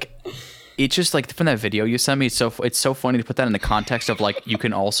like it's just like from that video you sent me. It's so funny to put that in the context of like you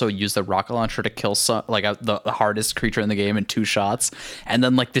can also use the rocket launcher to kill the hardest creature in the game in 2 shots, and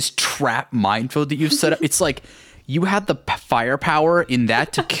then like this trap minefield that you've set up. It's like you had the firepower in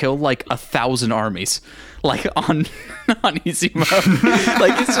that to kill like 1,000 armies, like on easy mode.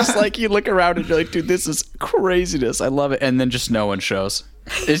 Like it's just like you look around and you're like, dude, this is craziness. I love it, and then just no one shows.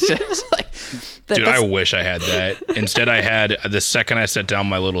 It's just like. Dude, I wish I had that. Instead, I had the second I set down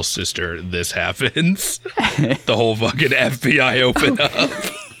my little sister, this happens. The whole fucking FBI opened up.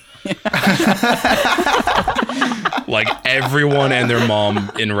 Like everyone and their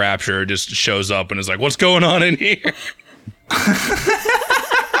mom in Rapture just shows up and is like, "What's going on in here?"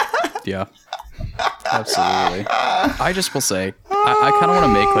 Yeah, absolutely. I just will say, I kind of want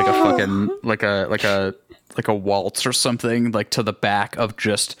to make like a fucking like a waltz or something like to the back of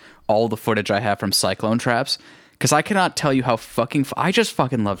just all the footage I have from cyclone traps, Because I cannot tell you how I just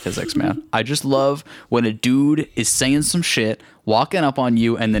fucking love physics, man. I just love when a dude is saying some shit, walking up on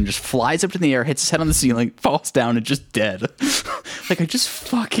you, and then just flies up in the air, hits his head on the ceiling, falls down, and just dead. Like, I just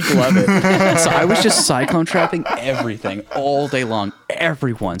fucking love it. So I was just cyclone trapping everything all day long.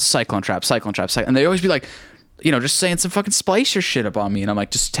 Everyone, cyclone trap. And they always be like, just saying some fucking splicer shit up on me. And I'm like,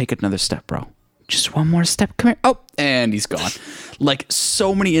 just take another step, bro. Just one more step. Come here. Oh, and he's gone. Like,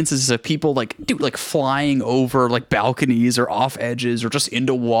 so many instances of people flying over like balconies or off edges or just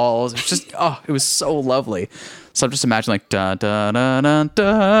into walls. It's just, it was so lovely. So I'm just imagining like da da da da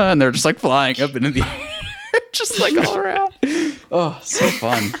da, and they're just like flying up into the air, just like all around. Oh, so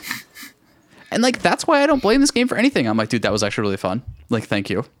fun. And like, that's why I don't blame this game for anything. I'm like, dude, that was actually really fun. Like, thank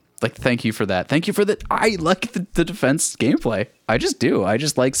you. Like, thank you for that. Thank you for that. I like the defense gameplay. I just do. I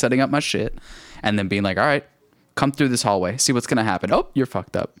just like setting up my shit and then being like, all right, come through this hallway. See what's going to happen. Oh, you're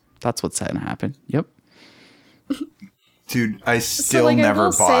fucked up. That's what's going to happen. Yep. Dude, I still never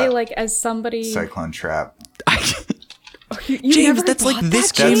bought say, like, as somebody... Cyclone Trap. You James, that's like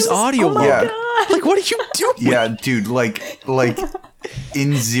this game's audio. Oh my God. Like, what are you doing? Yeah, dude, like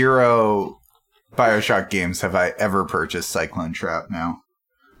in 0 BioShock games have I ever purchased Cyclone Trap now.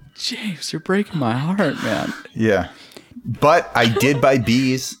 James, you're breaking my heart, man. Yeah. But I did buy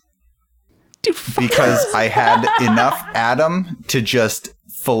bees. Dude, because I had enough Adam to just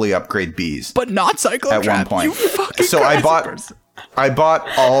fully upgrade bees. But not Cyclone at Trap. one point. You fucking so person. I bought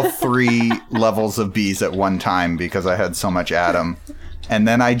all 3 levels of bees at one time because I had so much Adam. And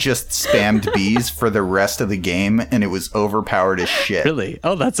then I just spammed bees for the rest of the game, and it was overpowered as shit. Really?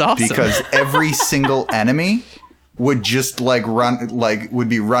 Oh, that's awesome. Because every single enemy would just would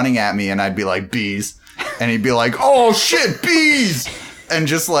be running at me, and I'd be like, bees. And he'd be like, oh shit, bees! And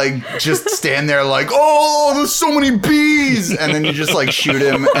just stand there like, oh, there's so many bees! And then you just like shoot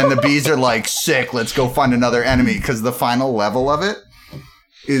him, and the bees are like, sick, let's go find another enemy. Because the final level of it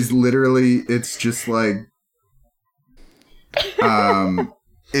is literally, it's just like,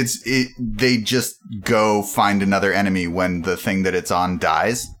 they just go find another enemy when the thing that it's on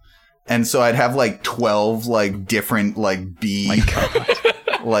dies. And so I'd have like 12 like different like bee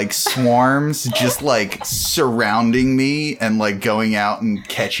like swarms just like surrounding me and like going out and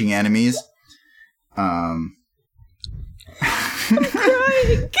catching enemies. I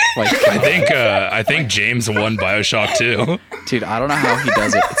think James won BioShock 2. Dude, I don't know how he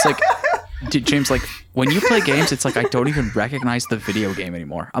does it. It's like, dude, James, like when you play games, it's like I don't even recognize the video game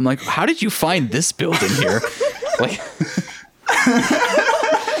anymore. I'm like, how did you find this building here? Like,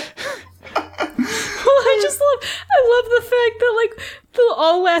 I love the fact that like the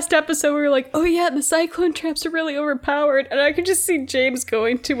all last episode we were like, oh yeah, the cyclone traps are really overpowered, and I could just see James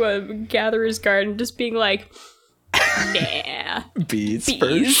going to a gatherer's garden, just being like, nah, bees.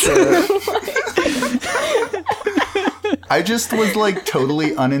 For sure. I just was like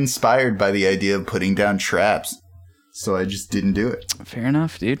totally uninspired by the idea of putting down traps, so I just didn't do it. Fair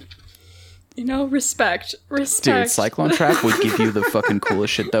enough, dude. You know, respect. Dude, Cyclone Trap would give you the fucking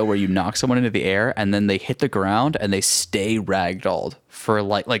coolest shit, though, where you knock someone into the air, and then they hit the ground, and they stay ragdolled for,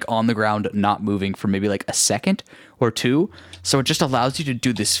 like on the ground, not moving for maybe, like, a second or 2. So it just allows you to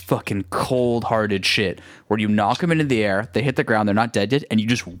do this fucking cold-hearted shit, where you knock them into the air, they hit the ground, they're not dead yet, and you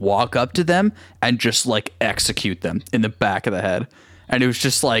just walk up to them and just, like, execute them in the back of the head. And it was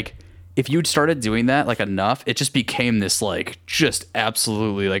just, like... if you'd started doing that like enough, it just became this like just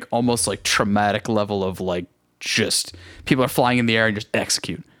absolutely like almost like traumatic level of like just people are flying in the air and just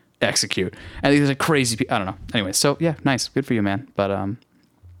execute. And these are crazy people. I don't know. Anyway, so yeah, nice. Good for you, man. But I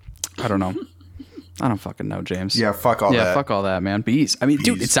don't know. I don't fucking know, James. Yeah, fuck all that. Yeah, fuck all that, man. Bees. I mean, bees.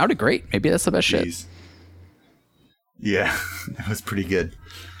 Dude, it sounded great. Maybe that's the best bees. Shit. Yeah, that was pretty good.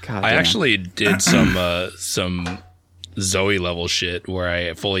 God, I actually did some Zoe level shit where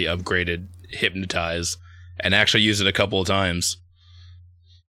I fully upgraded Hypnotize and actually used it a couple of times.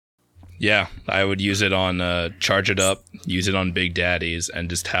 Yeah, I would use it on Charge It Up, use it on Big Daddies, and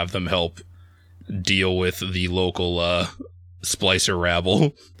just have them help deal with the local splicer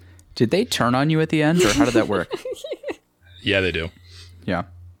rabble. Did they turn on you at the end, or how did that work? Yeah, they do. Yeah.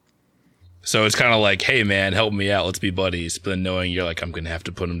 So it's kind of like, hey man, help me out, let's be buddies. But then knowing you're like, I'm going to have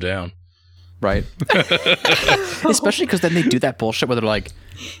to put them down. Right. Especially because then they do that bullshit where they're like,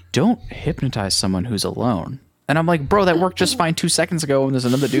 don't hypnotize someone who's alone. And I'm like, bro, that worked just fine 2 seconds ago and there's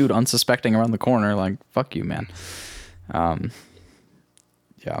another dude unsuspecting around the corner. Like, fuck you, man.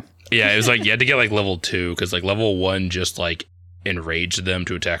 Yeah. Yeah, it was like you had to get like level 2 because like level 1 just like enraged them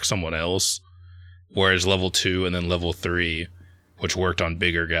to attack someone else. Whereas level 2 and then level 3, which worked on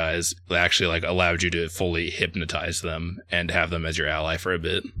bigger guys, actually like allowed you to fully hypnotize them and have them as your ally for a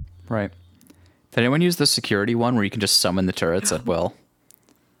bit. Right. Did anyone use the security one where you can just summon the turrets at will?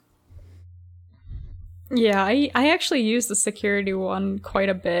 Yeah, I actually used the security one quite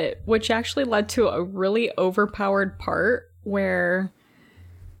a bit, which actually led to a really overpowered part where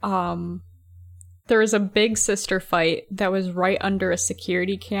there was a big sister fight that was right under a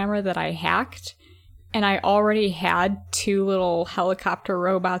security camera that I hacked, and I already had 2 little helicopter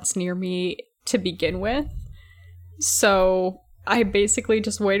robots near me to begin with. So I basically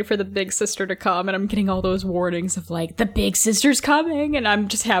just waited for the big sister to come, and I'm getting all those warnings of like, the big sister's coming, and I'm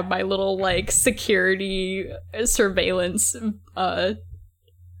just have my little like security surveillance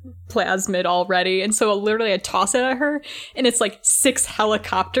plasmid already, and so literally I toss it at her, and it's like 6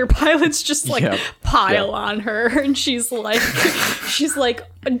 helicopter pilots just like pile on her, and she's like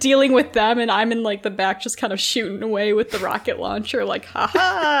dealing with them, and I'm in like the back just kind of shooting away with the rocket launcher, like,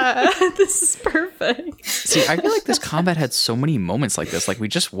 haha, this is perfect. See, I feel like this combat had so many moments like this. Like we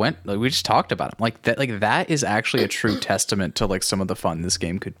just talked about it. Like that is actually a true testament to like some of the fun this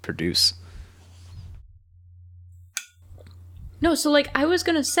game could produce. No, so, like, I was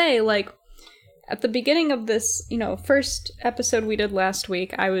gonna say, like, at the beginning of this, first episode we did last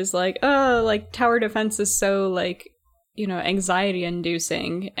week, I was like, oh, like, tower defense is so, like,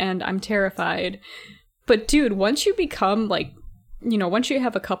 anxiety-inducing, and I'm terrified. But, dude, once you become, like, once you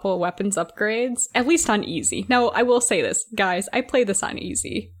have a couple of weapons upgrades, at least on easy. Now, I will say this, guys, I played this on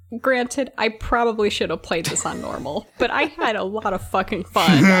easy. Granted, I probably should have played this on normal, but I had a lot of fucking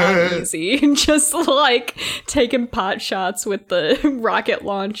fun on easy. Just like taking pot shots with the rocket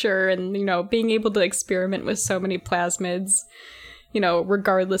launcher and, being able to experiment with so many plasmids,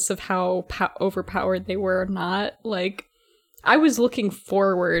 regardless of how overpowered they were or not. Like, I was looking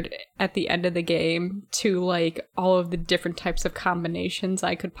forward at the end of the game to like all of the different types of combinations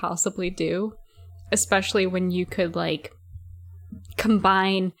I could possibly do, especially when you could like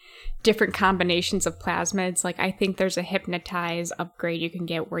combine different combinations of plasmids. Like, I think there's a hypnotize upgrade you can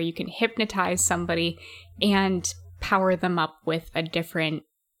get where you can hypnotize somebody and power them up with a different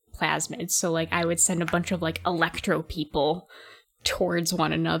plasmid. So like I would send a bunch of like electro people towards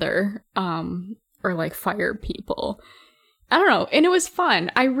one another, or like fire people. I don't know, and it was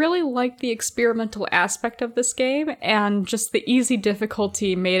fun. I really liked the experimental aspect of this game, and just the easy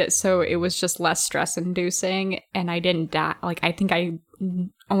difficulty made it so it was just less stress-inducing, and I didn't die. Like, I think I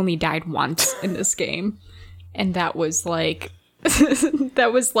only died once in this game, and that was like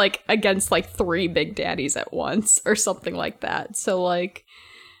against like 3 big daddies at once, or something like that. So like,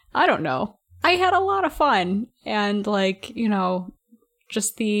 I don't know. I had a lot of fun, and like,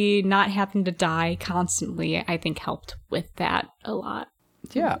 just the not having to die constantly, I think, helped with that a lot.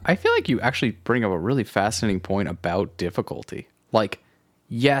 Yeah, I feel like you actually bring up a really fascinating point about difficulty. Like,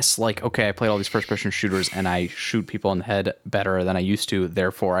 yes, like, okay, I played all these first-person shooters and I shoot people in the head better than I used to,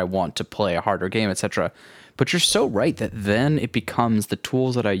 therefore I want to play a harder game, etc. But you're so right that then it becomes the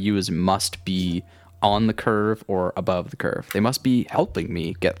tools that I use must be on the curve or above the curve. They must be helping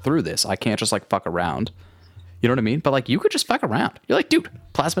me get through this. I can't just, like, fuck around. You know what I mean? But, like, you could just fuck around. You're like, dude,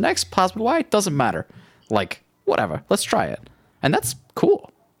 Plasmid X, Plasmid Y, doesn't matter. Like, whatever. Let's try it. And that's cool.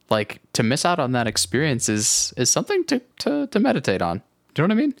 Like, to miss out on that experience is something to meditate on. Do you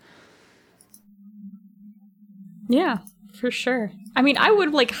know what I mean? Yeah, for sure. I mean, I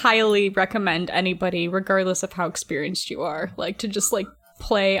would, like, highly recommend anybody, regardless of how experienced you are, like, to just, like,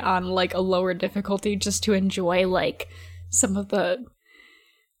 play on, like, a lower difficulty just to enjoy, like, some of the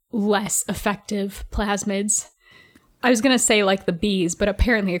less effective plasmids. I was gonna say like the bees, but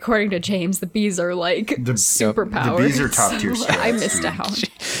apparently, according to James, the bees are like superpowered. The bees are top tier. So I missed out.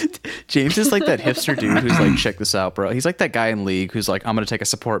 James is like that hipster dude who's like, check this out, bro. He's like that guy in League who's like, I'm gonna take a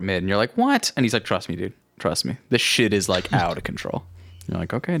support mid, and you're like, what? And he's like, trust me, dude. Trust me. This shit is like out of control. You're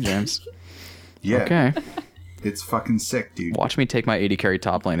like, okay, James. Yeah. Okay. It's fucking sick, dude. Watch me take my 80 carry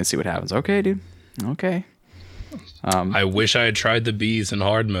top lane and see what happens. Okay, dude. Okay. I wish I had tried the bees in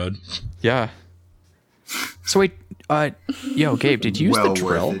hard mode. Yeah. So wait, yo, Gabe, did you use the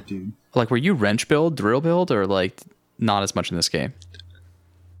drill? It, dude. Like, were you wrench build, drill build, or like not as much in this game?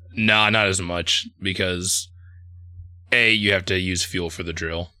 Nah, not as much, because A, you have to use fuel for the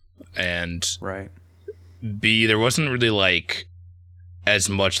drill, and right. B, there wasn't really like as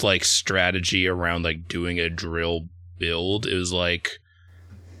much like strategy around like doing a drill build. It was like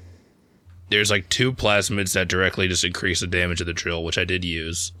there's like 2 plasmids that directly just increase the damage of the drill, which I did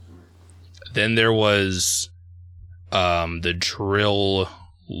use. Then there was the drill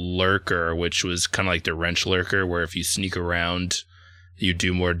lurker, which was kind of like the wrench lurker, where if you sneak around, you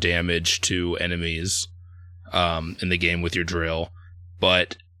do more damage to enemies in the game with your drill.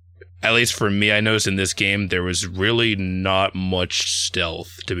 But at least for me, I noticed in this game, there was really not much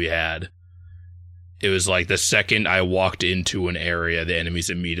stealth to be had. it was like the second I walked into an area, the enemies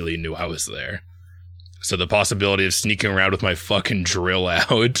immediately knew I was there. So the possibility of sneaking around with my fucking drill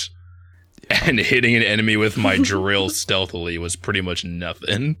out and hitting an enemy with my drill stealthily was pretty much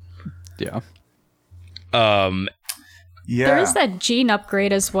nothing. Yeah. Yeah. There is that gene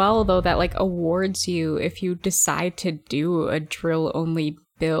upgrade as well, though, that like awards you if you decide to do a drill only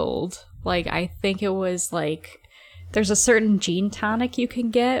build. Like, I think it was like there's a certain gene tonic you can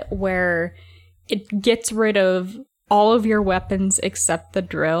get where it gets rid of all of your weapons except the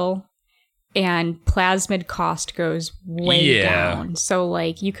drill, and plasmid cost goes way down. So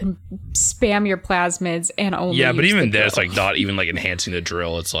like you can spam your plasmids and only but use even the that's drill. like not even like enhancing the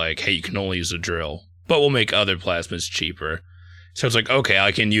drill. It's like, hey, you can only use a drill, but we'll make other plasmids cheaper. So it's like, okay,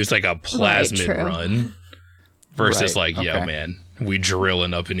 I can use like a plasmid run versus Right, like, yo, okay. man, we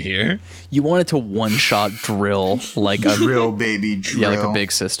drilling up in here. You wanted to one-shot drill like a Drill, baby, drill. yeah, like a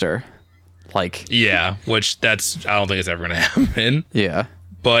big sister. Like, Yeah, which I don't think it's ever gonna happen. yeah.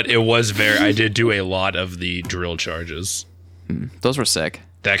 But it was I did do a lot of the drill charges. Those were sick.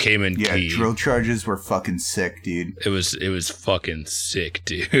 That came in Yeah, key. drill charges were fucking sick, dude. It was fucking sick,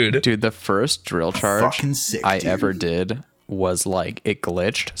 dude. Dude, the first drill charge Fucking sick, I dude. ever did was like it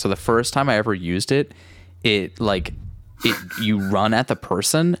glitched. So the first time I ever used it, you run at the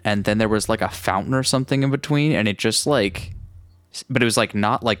person and then there was like a fountain or something in between, and it just like, but it was like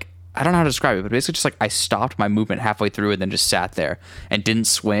not like, I don't know how to describe it, but basically just like I stopped my movement halfway through and then just sat there and didn't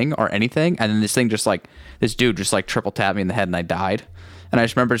swing or anything, and then this dude just like triple tapped me in the head and I died. And I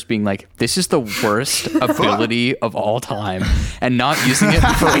just remember just being like, this is the worst ability of all time, and not using it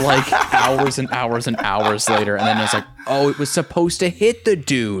for like hours and hours and hours later. And then I was like, oh, it was supposed to hit the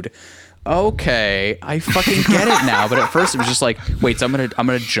dude. Okay, I fucking get it now. But at first it was just like, wait, so I'm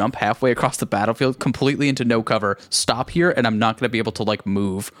gonna jump halfway across the battlefield completely into no cover, stop here, and I'm not gonna be able to like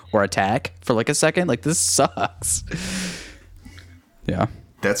move or attack for like a second. Like, this sucks. Yeah.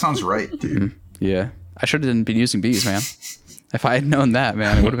 That sounds right, dude. Yeah. I should have been using bees, man. If I had known that,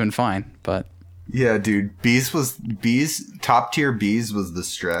 man, it would have been fine. But Yeah, dude. Top tier bees was the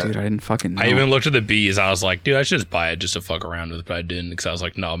strat. dude, I didn't fucking know. I even looked at the bees. I was like, dude, I should just buy it just to fuck around with it, but I didn't, because I was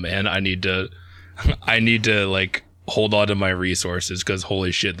like, no, man, I need to like hold on to my resources, because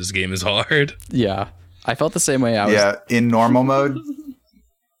holy shit, this game is hard. Yeah. I felt the same way. Yeah, in normal mode.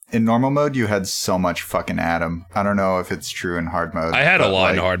 In normal mode, you had so much fucking Atom. I don't know if it's true in hard mode. I had a but, lot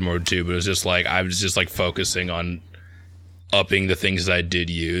in like, hard mode too, but it was just like I was just like focusing on upping the things that I did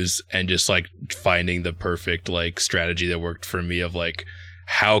use and just like finding the perfect like strategy that worked for me of like,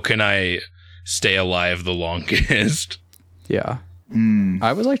 how can I stay alive the longest? Yeah.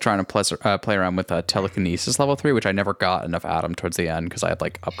 I was like trying to play around with telekinesis level 3, which I never got enough Atom towards the end because I had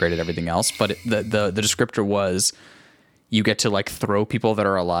like upgraded everything else. But the descriptor was you get to like throw people that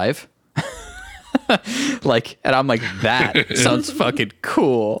are alive. Like, and I'm like, that sounds fucking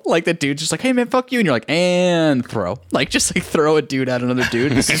cool. Like, the dude's just like, hey man, fuck you, and you're like, and throw, like, just like throw a dude at another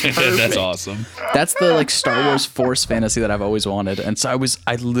dude. This is perfect. That's awesome. That's the like Star Wars Force fantasy that I've always wanted. And so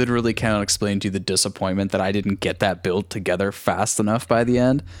I literally cannot explain to you the disappointment that I didn't get that build together fast enough by the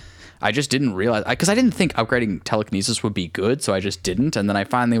end. I just didn't realize, because I didn't think upgrading telekinesis would be good, so I just didn't. And then I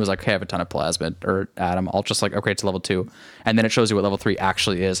finally was like, hey, I have a ton of plasmid or Atom. I'll just like upgrade to level 2. And then it shows you what level 3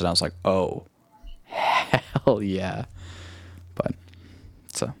 actually is. And I was like, oh, hell yeah. But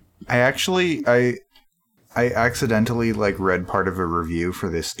so I accidentally like read part of a review for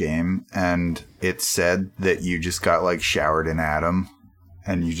this game, and it said that you just got like showered in Atom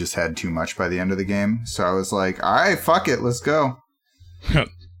and you just had too much by the end of the game. So I was like, all right, fuck it, let's go.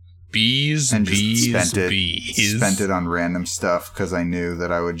 Bees, And just bees, bees. spent it on random stuff because I knew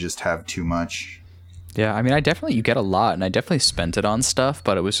that I would just have too much. yeah, I mean, you get a lot, and I definitely spent it on stuff,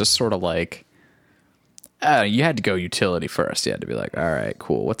 but it was just sort of like, you had to go utility first. You had to be like, all right,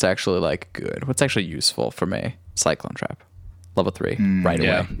 cool. What's actually like good? What's actually useful for me? Cyclone Trap, level 3, right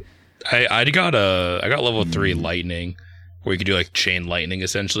Yeah. away. I got level 3 lightning, where you could do like chain lightning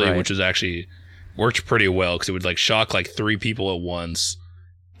essentially, Right. which is actually worked pretty well because it would like shock like 3 people at once,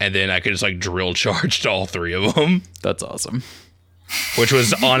 and then I could just like drill charge to all 3 of them, That's awesome. which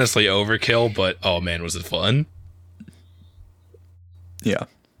was honestly overkill, but oh man, was it fun. Yeah.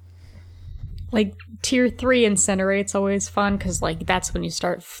 Like tier 3 incinerate's always fun because like that's when you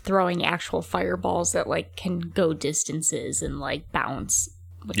start throwing actual fireballs that like can go distances and like bounce,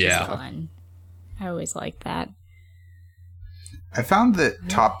 which Yeah. is fun. I always like that. I found that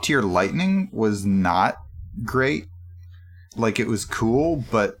top tier lightning was not great. Like, it was cool,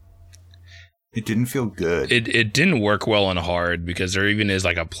 but it didn't feel good. It didn't work well on hard because there even is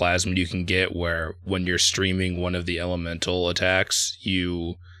like a plasmid you can get where when you're streaming one of the elemental attacks,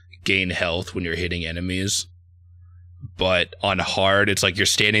 you gain health when you're hitting enemies. But on hard, it's like you're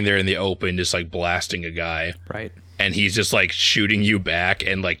standing there in the open just like blasting a guy. Right. And he's just like shooting you back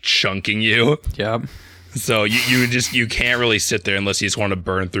and like chunking you. Yep. So you can't really sit there unless you just want to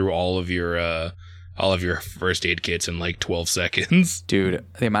burn through all of your first aid kits in like 12 seconds. Dude,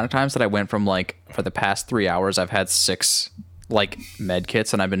 the amount of times that I went from like, for the past 3 hours, I've had 6 like med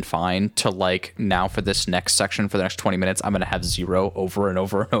kits and I've been fine, to like now for this next section, for the next 20 minutes, I'm going to have 0 over and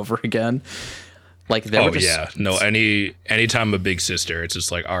over and over again. Like, anytime a big sister, it's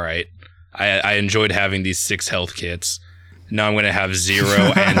just like, all right, I enjoyed having these 6 health kits. Now I'm going to have 0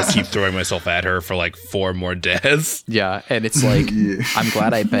 and keep throwing myself at her for like 4 more deaths. Yeah, and it's like, I'm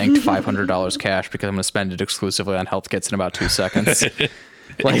glad I banked $500 cash because I'm going to spend it exclusively on health kits in about 2 seconds.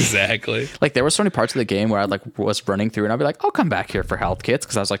 Like, exactly. Like, there were so many parts of the game where I like was running through and I'd be like, I'll come back here for health kits,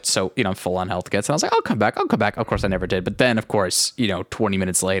 because I was like, so, I'm full on health kits, and I was like, I'll come back. Of course I never did. But then, of course, 20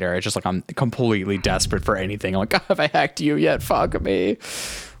 minutes later, it's just like I'm completely desperate for anything. I'm like, God, have I hacked you yet? Fuck me.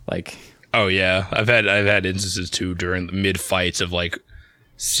 Like, oh yeah, I've had instances too during the mid fights of like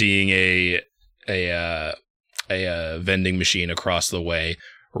seeing a vending machine across the way,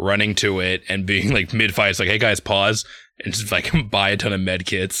 running to it and being like mid fights, like, hey guys, pause, and just like buy a ton of med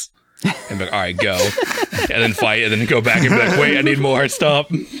kits and be like, all right, go, and then fight, and then go back and be like, wait, I need more, stop.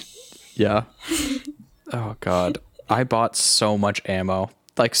 Yeah. Oh God, I bought so much ammo.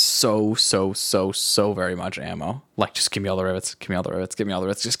 Like so very much ammo. Like, just give me all the rivets,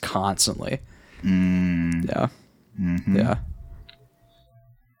 just constantly. Yeah. Mm-hmm. Yeah.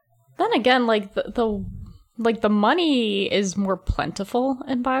 Then again, like the money is more plentiful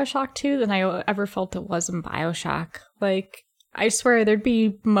in BioShock 2 than I ever felt it was in BioShock. Like, I swear there'd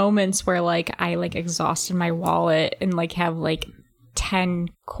be moments where like I like exhausted my wallet and like have like 10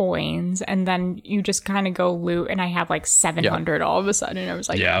 coins, and then you just kind of go loot and I have like 700 all of a sudden, and I was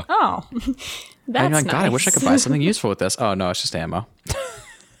like, oh, that's I'm like, nice. God, I wish I could buy something useful with this. Oh no, it's just ammo.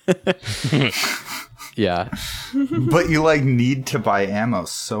 Yeah. But you like need to buy ammo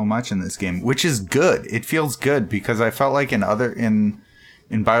so much in this game, which is good. It feels good, because I felt like in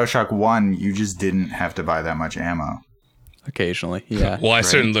BioShock 1 you just didn't have to buy that much ammo. Occasionally, yeah. Well, I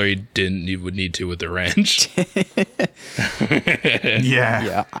certainly didn't. You would need to with the wrench.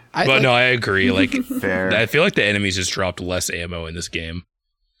 Yeah. No, I agree. Like, fair. I feel like the enemies just dropped less ammo in this game.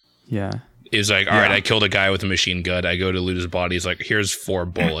 Yeah. It was like, all right, I killed a guy with a machine gun. I go to loot his body. He's like, here's 4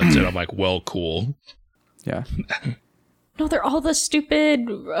 bullets, and I'm like, well, cool. Yeah. No, they're all the stupid,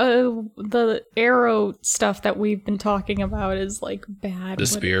 the arrow stuff that we've been talking about is like bad. The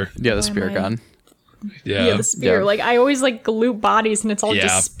spear. Yeah, the spear gun. Yeah, the spear. Yeah. Like, I always like loot bodies and it's all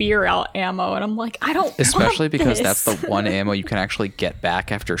just spear out ammo, and I'm like, I don't. Especially want because this. that's the one ammo you can actually get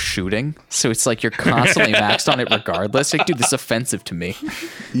back after shooting. So it's like you're constantly maxed on it regardless. Like, dude, this is offensive to me.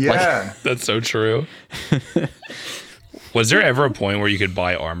 Yeah, that's so true. Was there ever a point where you could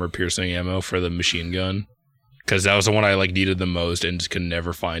buy armor-piercing ammo for the machine gun? Because that was the one I like needed the most and just could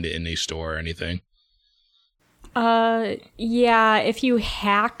never find it in a store or anything. Yeah, if you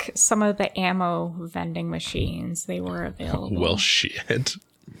hack some of the ammo vending machines, they were available. Well, shit.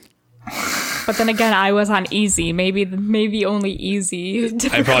 But then again, I was on easy. Maybe only easy.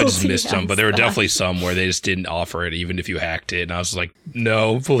 I probably just missed some, but there were definitely some where they just didn't offer it, even if you hacked it. And I was like,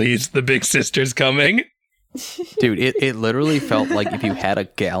 no, please, the big sister's coming. Dude, it literally felt like if you had a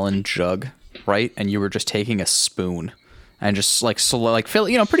gallon jug, right, and you were just taking a spoon and just like fill,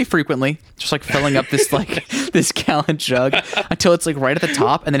 pretty frequently, just like filling up this like this gallon jug until it's like right at the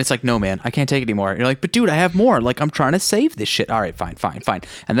top, and then it's like, no man, I can't take it anymore. And you're like, but dude, I have more. Like, I'm trying to save this shit. All right, fine.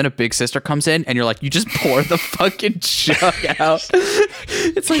 And then a big sister comes in, and you're like, you just pour the fucking jug out.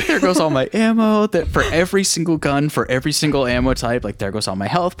 It's like, there goes all my ammo that for every single gun, for every single ammo type. Like, there goes all my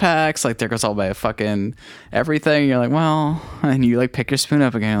health packs. Like, there goes all my fucking everything. You're like, well, and you like pick your spoon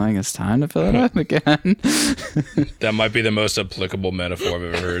up again. You're like, it's time to fill it up again. That might be the most applicable metaphor I've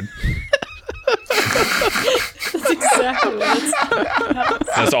ever heard. That's exactly what it's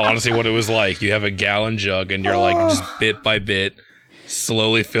That's honestly what it was like. You have a gallon jug and you're like just bit by bit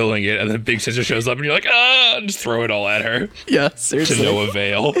slowly filling it, and then Big Sister shows up and you're like, just throw it all at her. Yeah, seriously. To no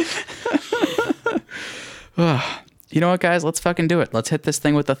avail. You know what, guys? Let's fucking do it. Let's hit this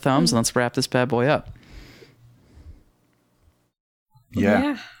thing with the thumbs and let's wrap this bad boy up.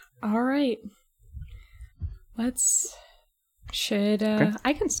 Yeah. All right. Okay.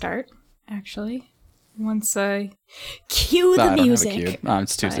 I can start, actually. Once I cue the music.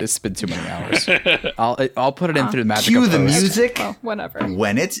 It's been too many hours. I'll put it in through the magic cue of the post. music well, whenever.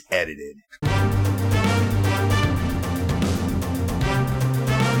 when it's edited.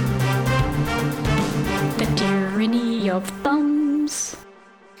 The tyranny of thumbs.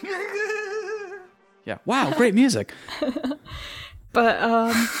 Yeah. Wow, great music.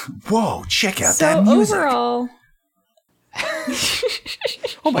 But Whoa, check out so that music. overall,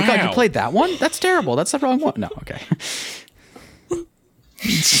 Oh my god, you Wow. played that one? That's terrible. That's the wrong one. No, okay.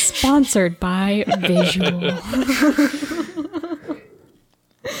 sponsored by Visual.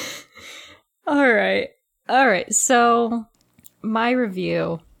 All right. So my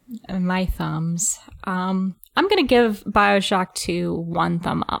review and my thumbs. I'm gonna give BioShock 2 1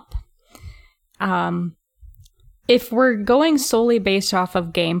 thumb up. If we're going solely based off of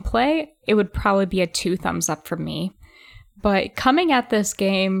gameplay, it would probably be a 2 thumbs up for me. But coming at this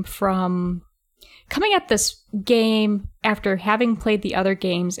game after having played the other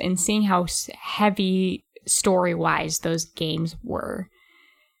games and seeing how heavy story-wise those games were,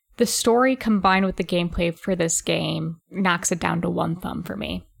 the story combined with the gameplay for this game knocks it down to 1 thumb for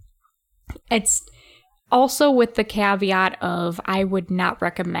me. It's also with the caveat of I would not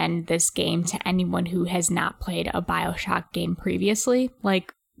recommend this game to anyone who has not played a BioShock game previously.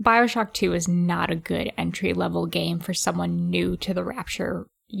 Like, BioShock 2 is not a good entry-level game for someone new to the Rapture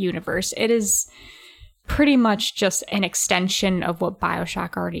universe. It is pretty much just an extension of what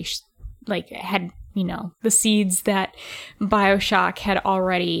BioShock already had, the seeds that BioShock had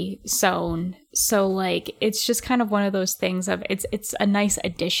already sown. So like it's just kind of one of those things of it's a nice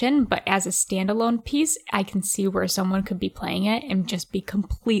addition, but as a standalone piece, I can see where someone could be playing it and just be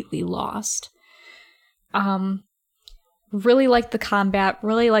completely lost. Really like the combat,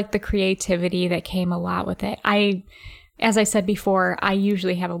 really like the creativity that came a lot with it. As I said before, I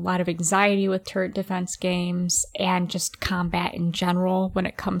usually have a lot of anxiety with turret defense games and just combat in general when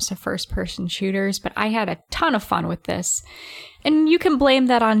it comes to first-person shooters, but I had a ton of fun with this. And you can blame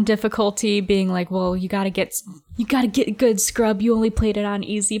that on difficulty, being like, well, you gotta get good, scrub, you only played it on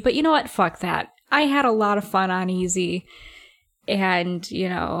easy. But you know what? Fuck that. I had a lot of fun on easy, and,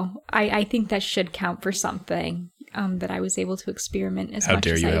 I think that should count for something, that I was able to experiment as How much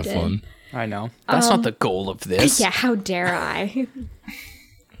dare as you I have did. fun? I know. That's not the goal of this. Yeah, how dare I?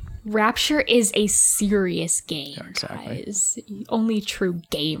 Rapture is a serious game, Yeah, exactly. guys. Only true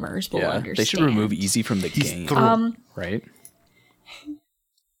gamers will understand. They should remove easy from the game. Right?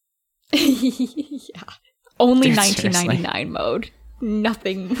 Yeah. Only Dude, 1999 mode.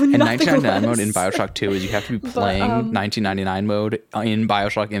 Nothing. And nothing 1999 mode less. in BioShock 2 is you have to be playing 1999 mode in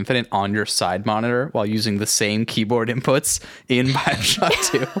BioShock Infinite on your side monitor while using the same keyboard inputs in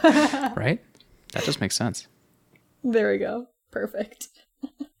BioShock 2. Right? That just makes sense. There we go. Perfect.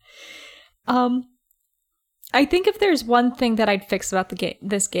 I think if there's one thing that I'd fix about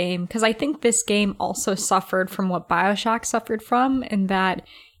this game, because I think this game also suffered from what BioShock suffered from, in that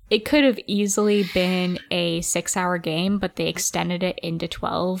it could have easily been a 6-hour game, but they extended it into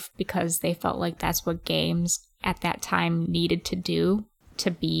 12 because they felt like that's what games at that time needed to do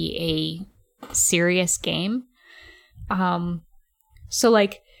to be a serious game. So,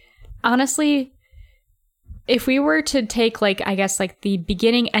 like, honestly, if we were to take, like, I guess, like, the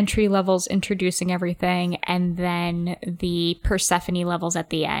beginning entry levels introducing everything and then the Persephone levels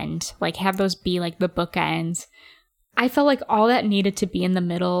at the end, like, have those be, like, the bookends, I felt like all that needed to be in the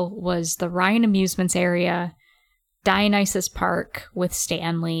middle was the Ryan Amusements area, Dionysus Park with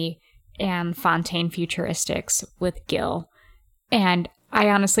Stanley, and Fontaine Futuristics with Gil. And I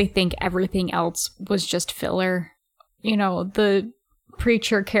honestly think everything else was just filler. The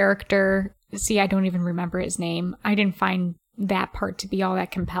preacher character, I don't even remember his name. I didn't find that part to be all that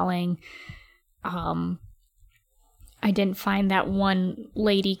compelling. I didn't find that one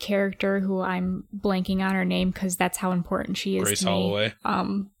lady character who I'm blanking on her name because that's how important she is Grace to me. Holloway.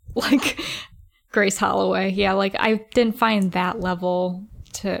 Like Grace Holloway. Yeah, like I didn't find that level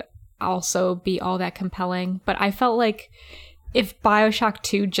to also be all that compelling. But I felt like if BioShock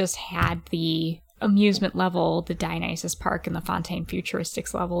 2 just had the amusement level, the Dionysus Park, and the Fontaine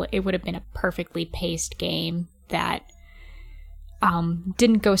Futuristics level, it would have been a perfectly paced game that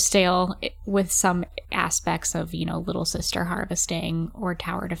didn't go stale with some aspects of, Little Sister harvesting or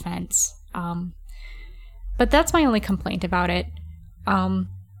tower defense. But that's my only complaint about it.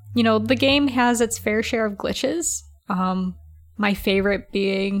 The game has its fair share of glitches. My favorite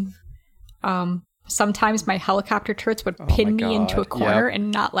being sometimes my helicopter turrets would pin me into a corner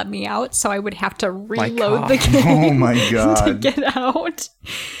and not let me out, so I would have to reload the game Oh my to god. get out.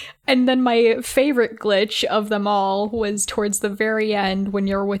 And then my favorite glitch of them all was towards the very end when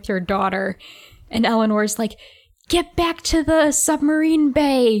you're with your daughter and Eleanor's like, get back to the submarine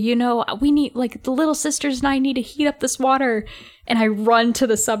bay, we need, like, the little sisters and I need to heat up this water. And I run to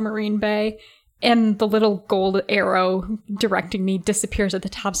the submarine bay and the little gold arrow directing me disappears at the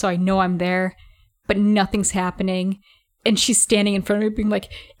top, so I know I'm there, but nothing's happening. And she's standing in front of me being like,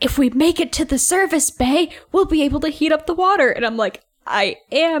 if we make it to the service bay, we'll be able to heat up the water. And I'm like, I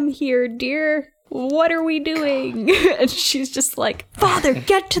am here, dear. What are we doing? And she's just like, Father,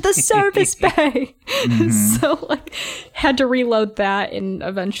 get to the service bay. So like had to reload that, and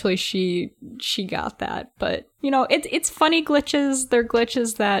eventually she got that. But you know, it's funny glitches. They're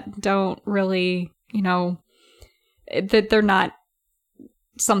glitches that don't really, you know, that they're not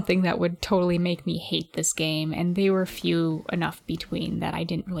something that would totally make me hate this game, and they were few enough between that I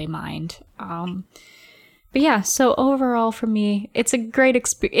didn't really mind. But yeah, so overall for me, it's a great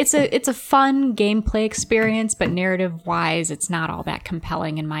experience. It's a fun gameplay experience, but narrative-wise, it's not all that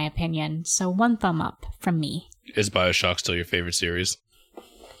compelling in my opinion. So 1 thumb up from me. Is BioShock still your favorite series?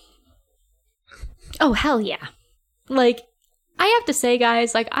 Oh, hell yeah. Like, I have to say,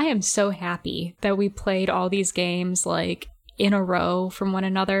 guys, like, I am so happy that we played all these games, like, in a row from one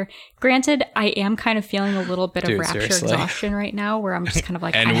another. Granted, I am kind of feeling a little bit of rapture exhaustion right now, where I'm just kind of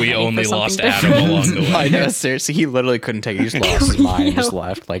like, and we only lost Adam along the way. I know, seriously, he literally couldn't take it. He just lost his mind and just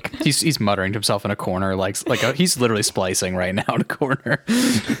left. Like he's muttering to himself in a corner, he's literally splicing right now in a corner.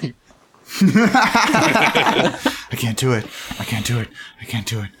 I can't do it. I can't do it. I can't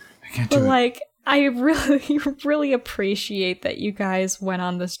do it. I can't do it. Like, I really, really appreciate that you guys went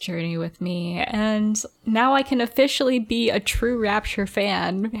on this journey with me, and now I can officially be a true Rapture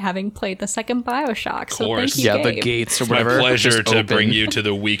fan, having played the second BioShock. Of course. So thank you, The Gabe. gates or It's whatever. my pleasure to open. bring you to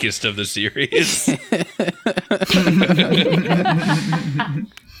the weakest of the series.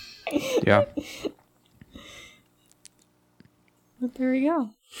 Yeah. But there we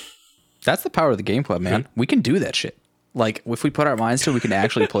go. That's the power of the gameplay, man. We can do that shit. Like, if we put our minds to it, we can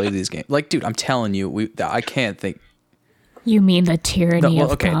actually play these games. Like, dude, I'm telling you, I can't think. You mean the tyranny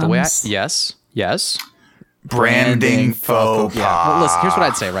of okay, thumbs? the way yes. Branding faux pas. Yeah. Well, listen, here's what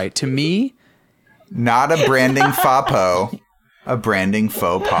I'd say, right? To me, Not a branding faux a branding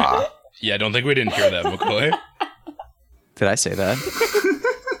faux pas. Yeah, I don't think we didn't hear that, McCoy. did I say that?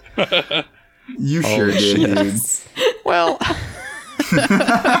 You sure did, dude. Well,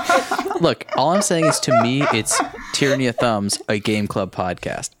 look, all I'm saying is, to me, it's Tyranny of Thumbs, a game club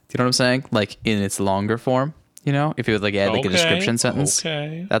podcast. Do you know what I'm saying? Like, in its longer form, you know? If you would, like, add, like, a description sentence.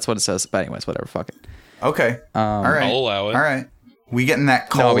 Okay. That's what it says. But anyways, whatever, fuck it. Okay. All right. I'll allow it. All right. We getting that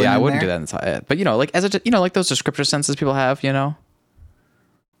No, colon yeah, I in wouldn't do there? that inside. But, you know, like, like those descriptor sentences people have, you know?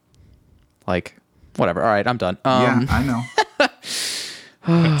 Like, whatever. All right, I'm done. Yeah, I know.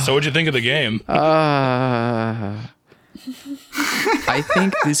 So what'd you think of the game? I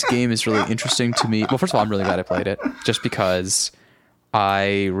think this game is really interesting to me. Well, first of all, I'm really glad I played it, just because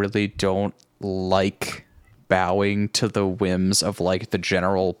I really don't like bowing to the whims of, like, the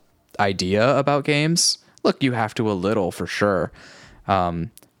general idea about games. Look, you have to a little, for sure. But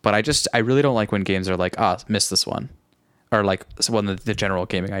I really don't like when games are like, missed this one. Or, like, when the general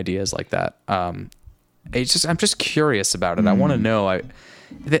gaming idea is like that. I'm just curious about it. I want to know. I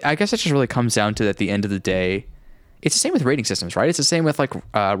guess it just really comes down to, at the end of the day, it's the same with rating systems, right? It's the same with, like,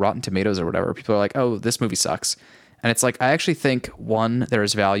 Rotten Tomatoes or whatever. People are like, oh, this movie sucks. And it's like, I actually think, one, there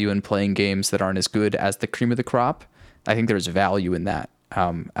is value in playing games that aren't as good as the cream of the crop. I think there's value in that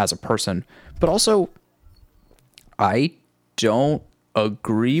as a person. But also, I don't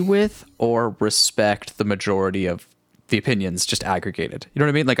agree with or respect the majority of the opinions just aggregated. You know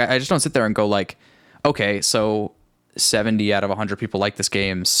what I mean? Like, I just don't sit there and go, like, okay, so 70 out of 100 people like this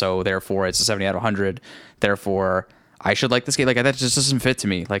game, so therefore it's a 70 out of 100, therefore I should like this game. Like, that just doesn't fit to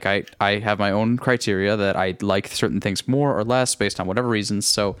me. Like, I have my own criteria that I like certain things more or less based on whatever reasons,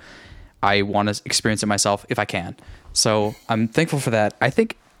 so I want to experience it myself if I can. So I'm thankful for that. I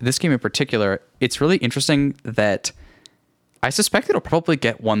think this game in particular, it's really interesting that I suspect it'll probably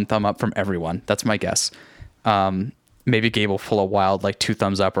get 1 thumb up from everyone. That's my guess. Maybe Gabe will pull a wild, like, 2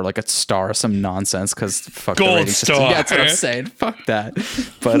 thumbs up or, like, a star or some nonsense, because fuck the Gold rating system. star. Yeah, that's what I'm saying. Fuck that.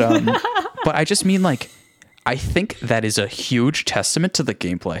 But I just mean, like, I think that is a huge testament to the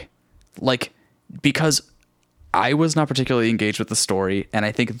gameplay. Like, because I was not particularly engaged with the story, and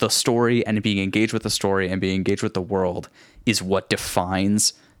I think the story and being engaged with the story and being engaged with the world is what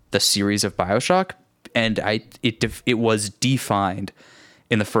defines the series of BioShock. And it was defined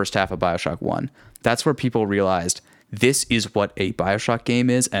in the first half of BioShock 1. That's where people realized this is what a BioShock game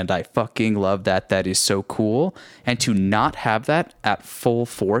is, and I fucking love that. That is so cool. And to not have that at full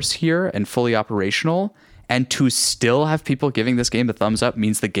force here and fully operational, and to still have people giving this game the thumbs up,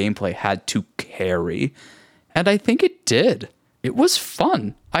 means the gameplay had to carry. And I think it did. It was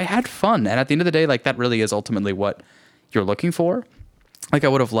fun. I had fun. And at the end of the day, like, that really is ultimately what you're looking for. Like, I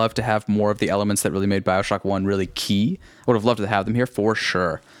would have loved to have more of the elements that really made BioShock 1 really key. I would have loved to have them here for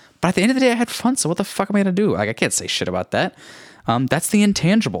sure. But at the end of the day, I had fun. So what the fuck am I gonna do? Like, I can't say shit about that. That's the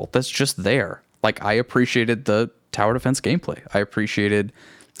intangible. That's just there. Like, I appreciated the tower defense gameplay. I appreciated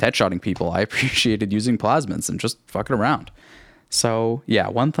headshotting people. I appreciated using plasmids and just fucking around. So yeah,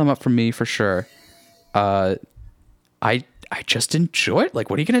 1 thumb up from me for sure. I just enjoy it. Like,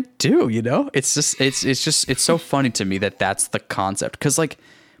 what are you gonna do? You know, it's so funny to me that that's the concept. Because, like,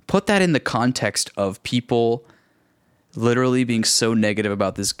 put that in the context of people literally being so negative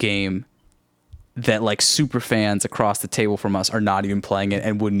about this game that, like, super fans across the table from us are not even playing it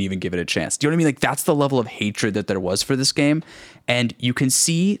and wouldn't even give it a chance. Do you know what I mean? Like, that's the level of hatred that there was for this game. And you can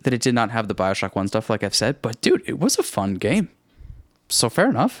see that it did not have the BioShock 1 stuff, like I've said. But, dude, it was a fun game. So fair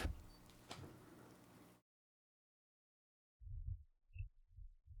enough.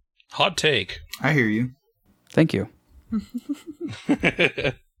 Hot take. I hear you. Thank you.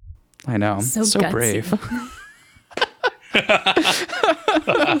 I know. So brave.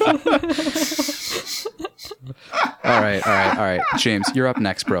 All right. James, you're up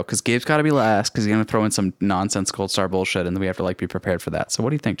next, bro. Because Gabe's got to be last because he's going to throw in some nonsense Gold Star bullshit, and then we have to, like, be prepared for that. So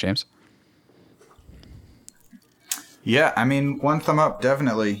what do you think, James? Yeah, I mean, 1 thumb up,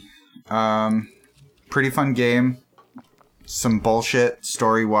 definitely. Pretty fun game. Some bullshit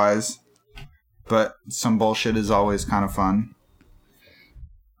story-wise, but some bullshit is always kind of fun.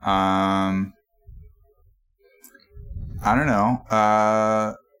 I don't know.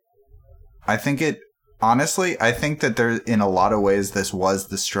 I think that there, in a lot of ways, this was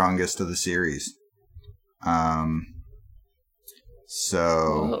the strongest of the series.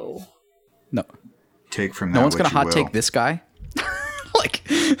 So, no, take from that. No one's gonna hot will. take this guy. Like,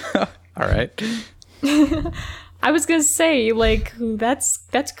 all right. I was gonna say, like,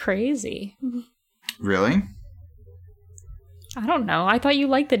 that's crazy. Really? I don't know. I thought you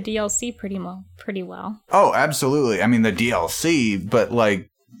liked the DLC pretty well. Oh, absolutely. I mean, the DLC, but, like,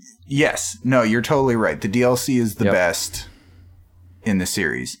 yes. No, you're totally right. The DLC is the best in the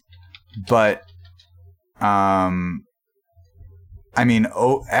series. But, I mean,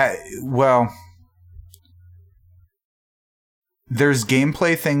 well, there's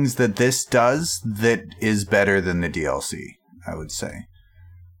gameplay things that this does that is better than the DLC, I would say.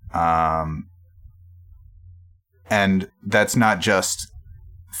 And that's not just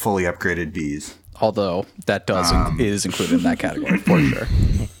fully upgraded bees. Although that is included in that category for sure.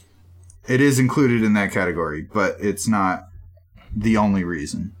 It is included in that category, but it's not the only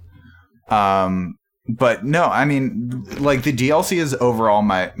reason. But no, I mean, like, the DLC is overall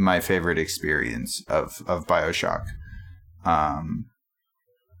my favorite experience of BioShock.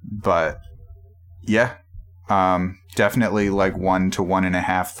 But yeah, definitely like 1 to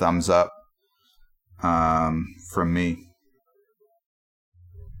 1.5 thumbs up, from me.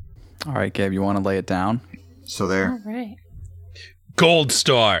 All right, Gabe, you want to lay it down? So there. All right. Gold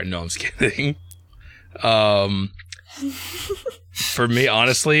star. No, I'm just kidding. For me,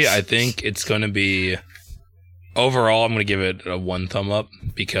 honestly, I think it's going to be, overall, I'm going to give it a 1 thumb up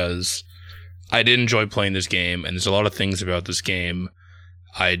because I did enjoy playing this game, and there's a lot of things about this game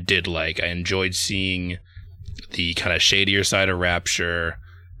I did like. I enjoyed seeing the kind of shadier side of Rapture.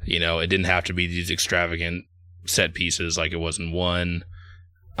 You know, it didn't have to be these extravagant set pieces like it was in 1.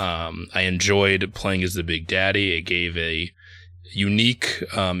 I enjoyed playing as the Big Daddy. It gave a unique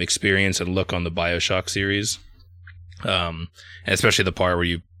experience and look on the BioShock series. And especially the part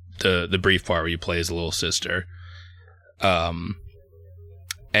where the brief part where you play as a little sister.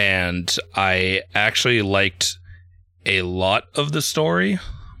 And I actually liked a lot of the story,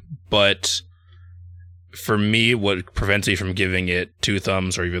 but for me, what prevents me from giving it 2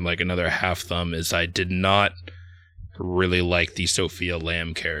 thumbs or even like another half thumb is I did not really like the Sophia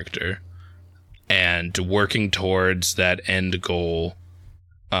Lamb character, and working towards that end goal,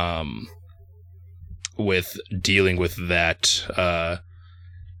 with dealing with that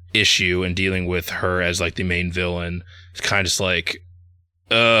issue and dealing with her as like the main villain, it's kind of just like,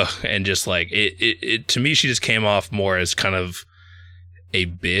 and just like it to me, she just came off more as kind of a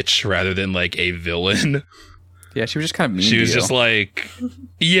bitch rather than like a villain. Yeah, she was just kind of mean. She was just like,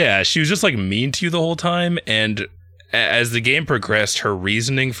 yeah, she was just like mean to you the whole time. And as the game progressed, her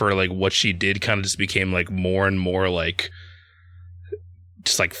reasoning for like what she did kind of just became like more and more like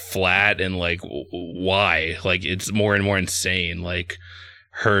just like flat and like why, like it's more and more insane. Like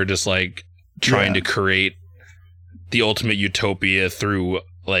her just like trying to create the ultimate utopia through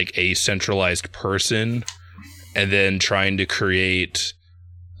like a centralized person, and then trying to create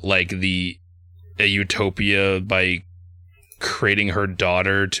like a utopia by creating her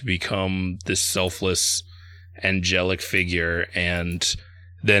daughter to become this selfless angelic figure, and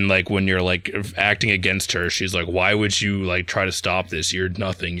then like when you're like acting against her, she's like, why would you like try to stop this? You're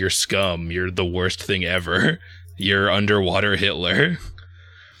nothing. You're scum. You're the worst thing ever. You're underwater Hitler.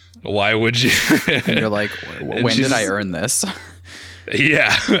 Why would you? And you're like, when did I earn this?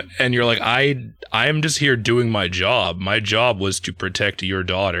 Yeah. And you're like, I am just here doing my job. My job was to protect your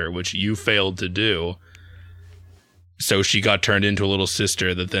daughter, which you failed to do. So she got turned into a little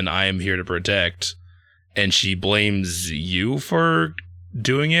sister that then I am here to protect. And she blames you for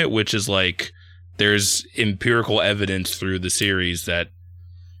doing it, which is like, there's empirical evidence through the series that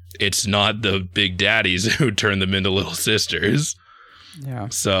it's not the big daddies who turn them into little sisters. Yeah.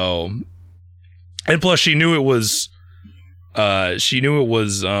 So, and plus she knew it was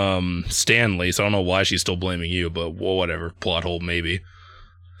Stanley, so I don't know why she's still blaming you, but well, whatever, plot hole maybe.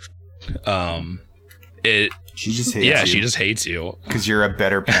 She just hates you. She just hates you because you're a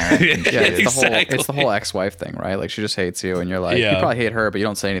better parent. Yeah, it's the whole ex-wife thing, right? Like she just hates you, and you're like, you probably hate her, but you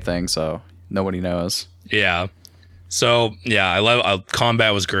don't say anything, so nobody knows. Yeah. So yeah,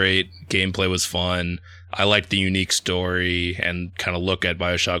 combat was great. Gameplay was fun. I liked the unique story and kind of look at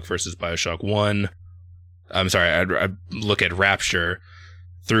BioShock versus BioShock 1. I'm sorry, I'd look at Rapture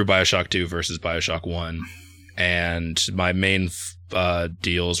through BioShock 2 versus BioShock 1. And my main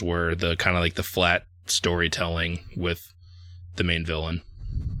deals were the kind of like the flat storytelling with the main villain.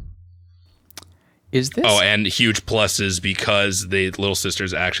 Is this? Oh, and huge pluses because the little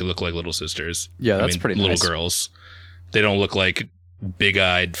sisters actually look like little sisters. Yeah, that's pretty nice. Little girls. They don't look like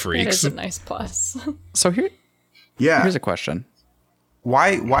big-eyed freaks. It is a nice plus. So here's a question.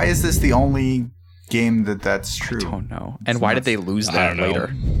 Why is this the only game that's true? I don't know. And why did they lose that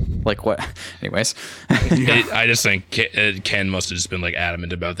later? Like what? Anyways. I just think Ken must have just been like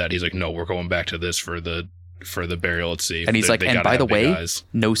adamant about that. He's like, no, we're going back to this for the burial at sea. And he's like, and by the way,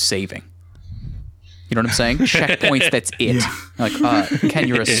 no saving. You know what I'm saying? Checkpoints, that's it. Yeah. Like, Ken,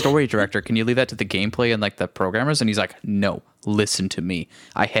 you're a story director. Can you leave that to the gameplay and like the programmers? And he's like, no, listen to me.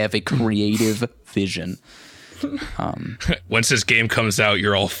 I have a creative vision. Once this game comes out,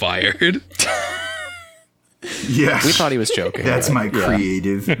 you're all fired. Yeah, we thought he was joking. That's my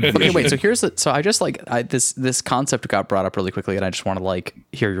creative. Okay, wait. So this concept got brought up really quickly, and I just want to like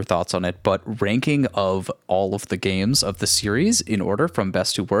hear your thoughts on it. But ranking of all of the games of the series in order from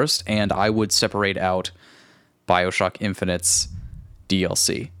best to worst, and I would separate out BioShock Infinite's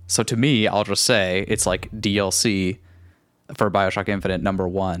DLC. So to me, I'll just say it's like DLC for BioShock Infinite number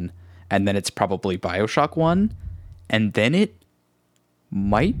 1, and then it's probably BioShock 1, and then it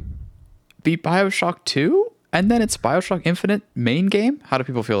might be BioShock 2, and then it's BioShock Infinite main game. How do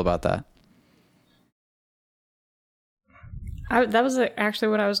people feel about that? That was actually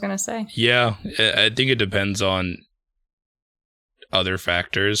what I was going to say. Yeah, I think it depends on other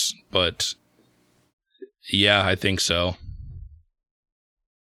factors, but yeah, I think so.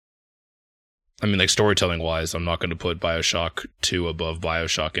 I mean, like storytelling wise, I'm not going to put BioShock 2 above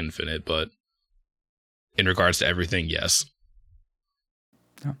BioShock Infinite, but in regards to everything, yes.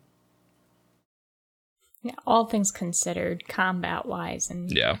 Yeah, all things considered, combat-wise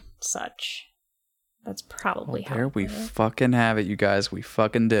and such. That's probably how. There we fucking have it, you guys. We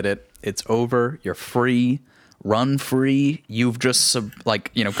fucking did it. It's over. You're free. Run free. You've just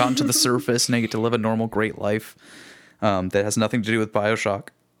gotten to the surface. Now you get to live a normal, great life that has nothing to do with BioShock.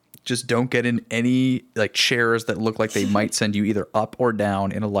 Just don't get in any like chairs that look like they might send you either up or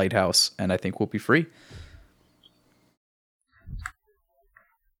down in a lighthouse, and I think we'll be free.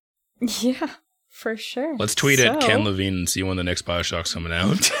 Yeah. For sure. Let's tweet at Ken Levine and see when the next BioShock's coming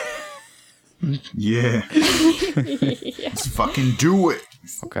out. Yeah. Let's fucking do it.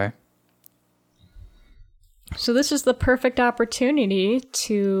 Okay. So this is the perfect opportunity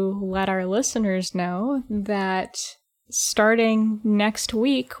to let our listeners know that starting next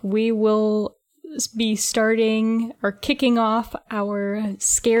week, we will be starting or kicking off our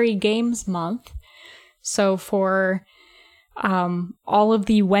Scary Games month. So for all of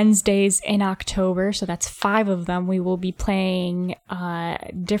the Wednesdays in October, so that's 5 of them, we will be playing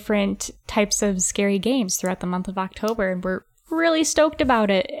different types of scary games throughout the month of October, and we're really stoked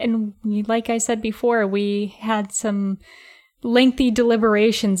about it. And like I said before, we had some lengthy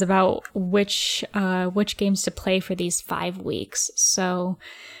deliberations about which games to play for these 5 weeks. So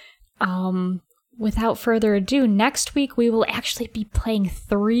without further ado, next week we will actually be playing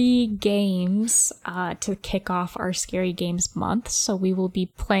 3 games to kick off our Scary Games month. So we will be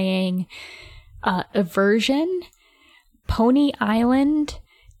playing Aversion, Pony Island,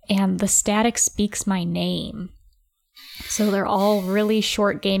 and The Static Speaks My Name. So they're all really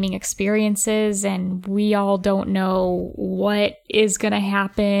short gaming experiences, and we all don't know what is going to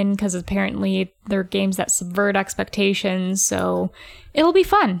happen because apparently they're games that subvert expectations. So it'll be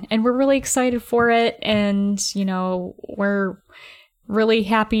fun, and we're really excited for it. And, you know, we're really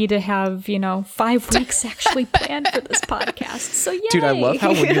happy to have, 5 weeks actually planned for this podcast. So yay! Dude, I love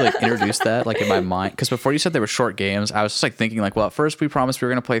how when you like introduced that, like in my mind, because before you said they were short games, I was just like thinking like, well, at first we promised we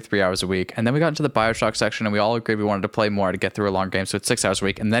were going to play 3 hours a week, and then we got into the BioShock section and we all agreed we wanted to play more to get through a long game, so it's 6 hours a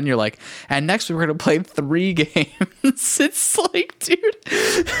week, and then you're like, and next we're going to play 3 games. It's like, dude,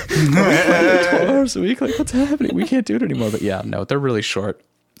 we're playing 12 hours a week. Like, what's happening? We can't do it anymore. But yeah, no, they're really short,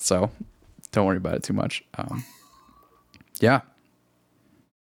 so don't worry about it too much. Yeah.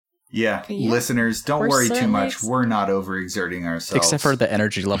 Yeah, Yeah. listeners, don't We're worry too certainly much. We're not overexerting ourselves. Except for the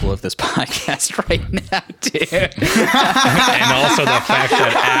energy level of this podcast right now, dude. And also the fact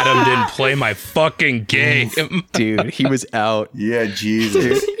that Adam didn't play my fucking game. Dude, he was out. Yeah,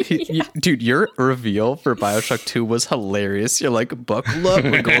 Jesus. Dude, your reveal for BioShock 2 was hilarious. You're like, buckle up,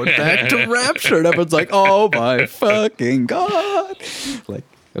 we're going back to Rapture. And everyone's like, oh my fucking God. Like,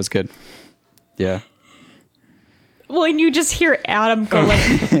 it was good. Yeah. Well, and you just hear Adam go like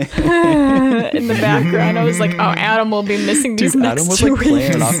in the background. I was like, oh, Adam will be missing these Dude, next Adam was 2 like playing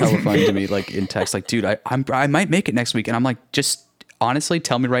weeks. it off hella funny to me, like in text, like, dude, I might make it next week. And I'm like, just honestly,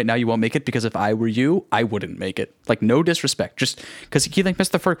 tell me right now you won't make it, because if I were you, I wouldn't make it. Like, no disrespect, just because he like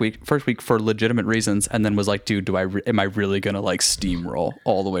missed the first week for legitimate reasons, and then was like, dude, am I really gonna like steamroll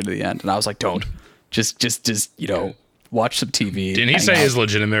all the way to the end? And I was like, don't, just watch some TV. Didn't he say his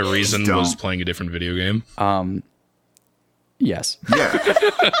legitimate reason Don't. was playing a different video game? Yes. Yeah.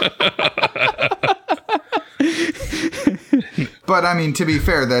 But I mean, to be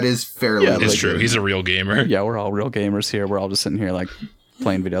fair, that is fairly. Yeah, It's like, true. He's a real gamer. Yeah, we're all real gamers here. We're all just sitting here like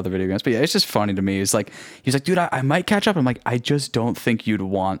playing other video games. But yeah, it's just funny to me. He's like, dude, I might catch up. I'm like, I just don't think you'd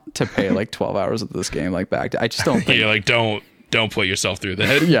want to pay like 12 hours of this game like back. I just don't think. Yeah, like don't put yourself through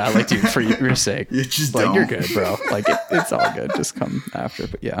that. Yeah, like, dude, for your sake, You just like, don't. you're good, bro. Like, it's all good. Just come after.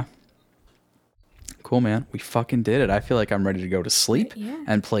 But yeah. Cool, man. We fucking did it. I feel like I'm ready to go to sleep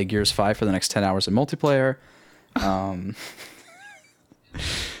and play Gears 5 for the next 10 hours of multiplayer. And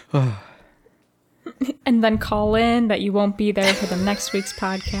then call in that you won't be there for the next week's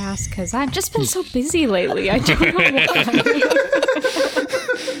podcast because I've just been so busy lately. I don't know why.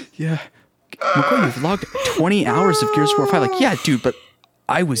 Yeah. McCoy, you've logged 20 hours of Gears 4 5. Like, yeah, dude, but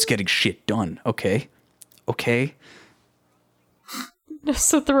I was getting shit done, okay? Okay?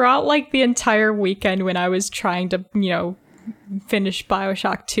 So throughout like the entire weekend when I was trying to, finish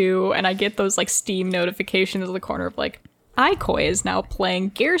BioShock 2 and I get those like Steam notifications in the corner of like, iKoi is now playing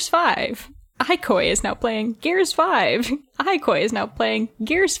Gears 5. iKoi is now playing Gears 5. iKoi is now playing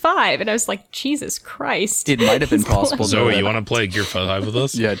Gears 5. And I was like, Jesus Christ. It might have been possible. Zoe, though, you that- want to play Gear 5 with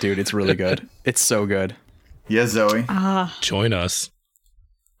us? Yeah, dude, it's really good. It's so good. Yeah, Zoe. Join us.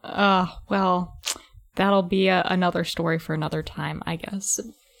 Well, that'll be another story for another time, I guess.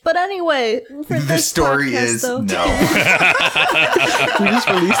 But anyway, for The this story podcast, is though, no. We just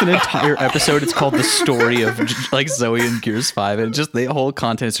released an entire episode. It's called The Story of like Zoe and Gears 5. And just the whole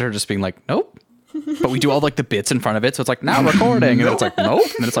content is her just being like, nope. But we do all like the bits in front of it. So it's like, now recording. And then it's like, nope.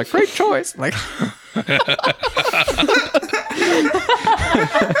 And then it's like, great choice. Like,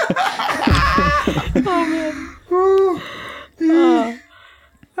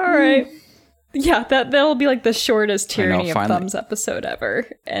 all right. Yeah, that'll be like the shortest Tyranny of finally. Thumbs episode ever.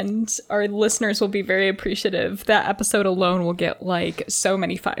 And our listeners will be very appreciative. That episode alone will get like so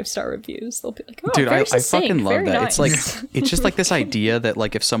many 5-star reviews. They'll be like, oh, dude, very I succinct, fucking love very that. nice. It's like, it's just like this idea that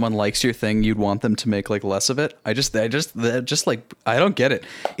like if someone likes your thing, you'd want them to make like less of it. I just like, I don't get it.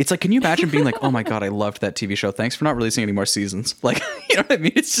 It's like, can you imagine being like, oh my God, I loved that TV show. Thanks for not releasing any more seasons. Like, you know what I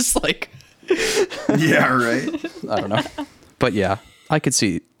mean? It's just like, Yeah, right. I don't know. But yeah, I could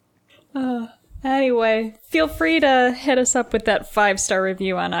see. Anyway, feel free to hit us up with that 5-star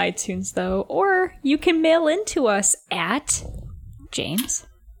review on iTunes, though, or you can mail into us at James.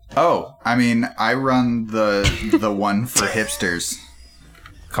 Oh, I mean, I run the one for hipsters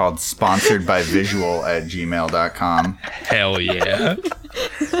called sponsored by visual at gmail.com. Hell yeah.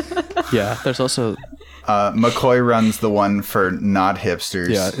 Yeah, there's also, McCoy runs the one for not hipsters.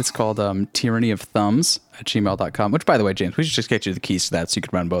 yeah, it's called Tyranny of Thumbs at gmail.com, which by the way, James, we should just get you the keys to that so you can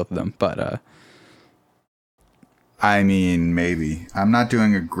run both of them. But, I mean, maybe. I'm not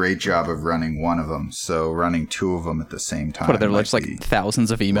doing a great job of running one of them, so running 2 of them at the same time. what are there might just like be- thousands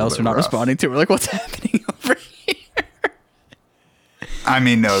of emails bit you're not rough. responding to? We're like, what's happening over here? I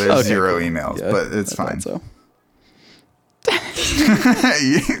mean, no, there's Okay, 0 cool. emails, Yeah, but it's I fine. thought so.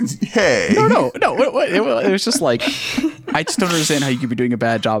 Hey. No, it was just like I just don't understand how you could be doing a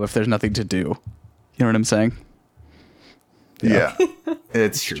bad job if there's nothing to do. You know what I'm saying? Yeah,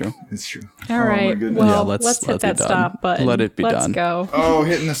 it's true. It's true. All right. Well, Yeah, let's hit that stop button. Let it be let's done. Go. Oh,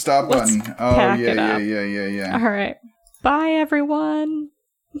 hitting the stop Let's button. Oh, pack yeah, it yeah, up. yeah. All right. Bye, everyone.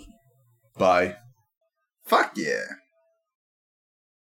 Bye. Fuck yeah.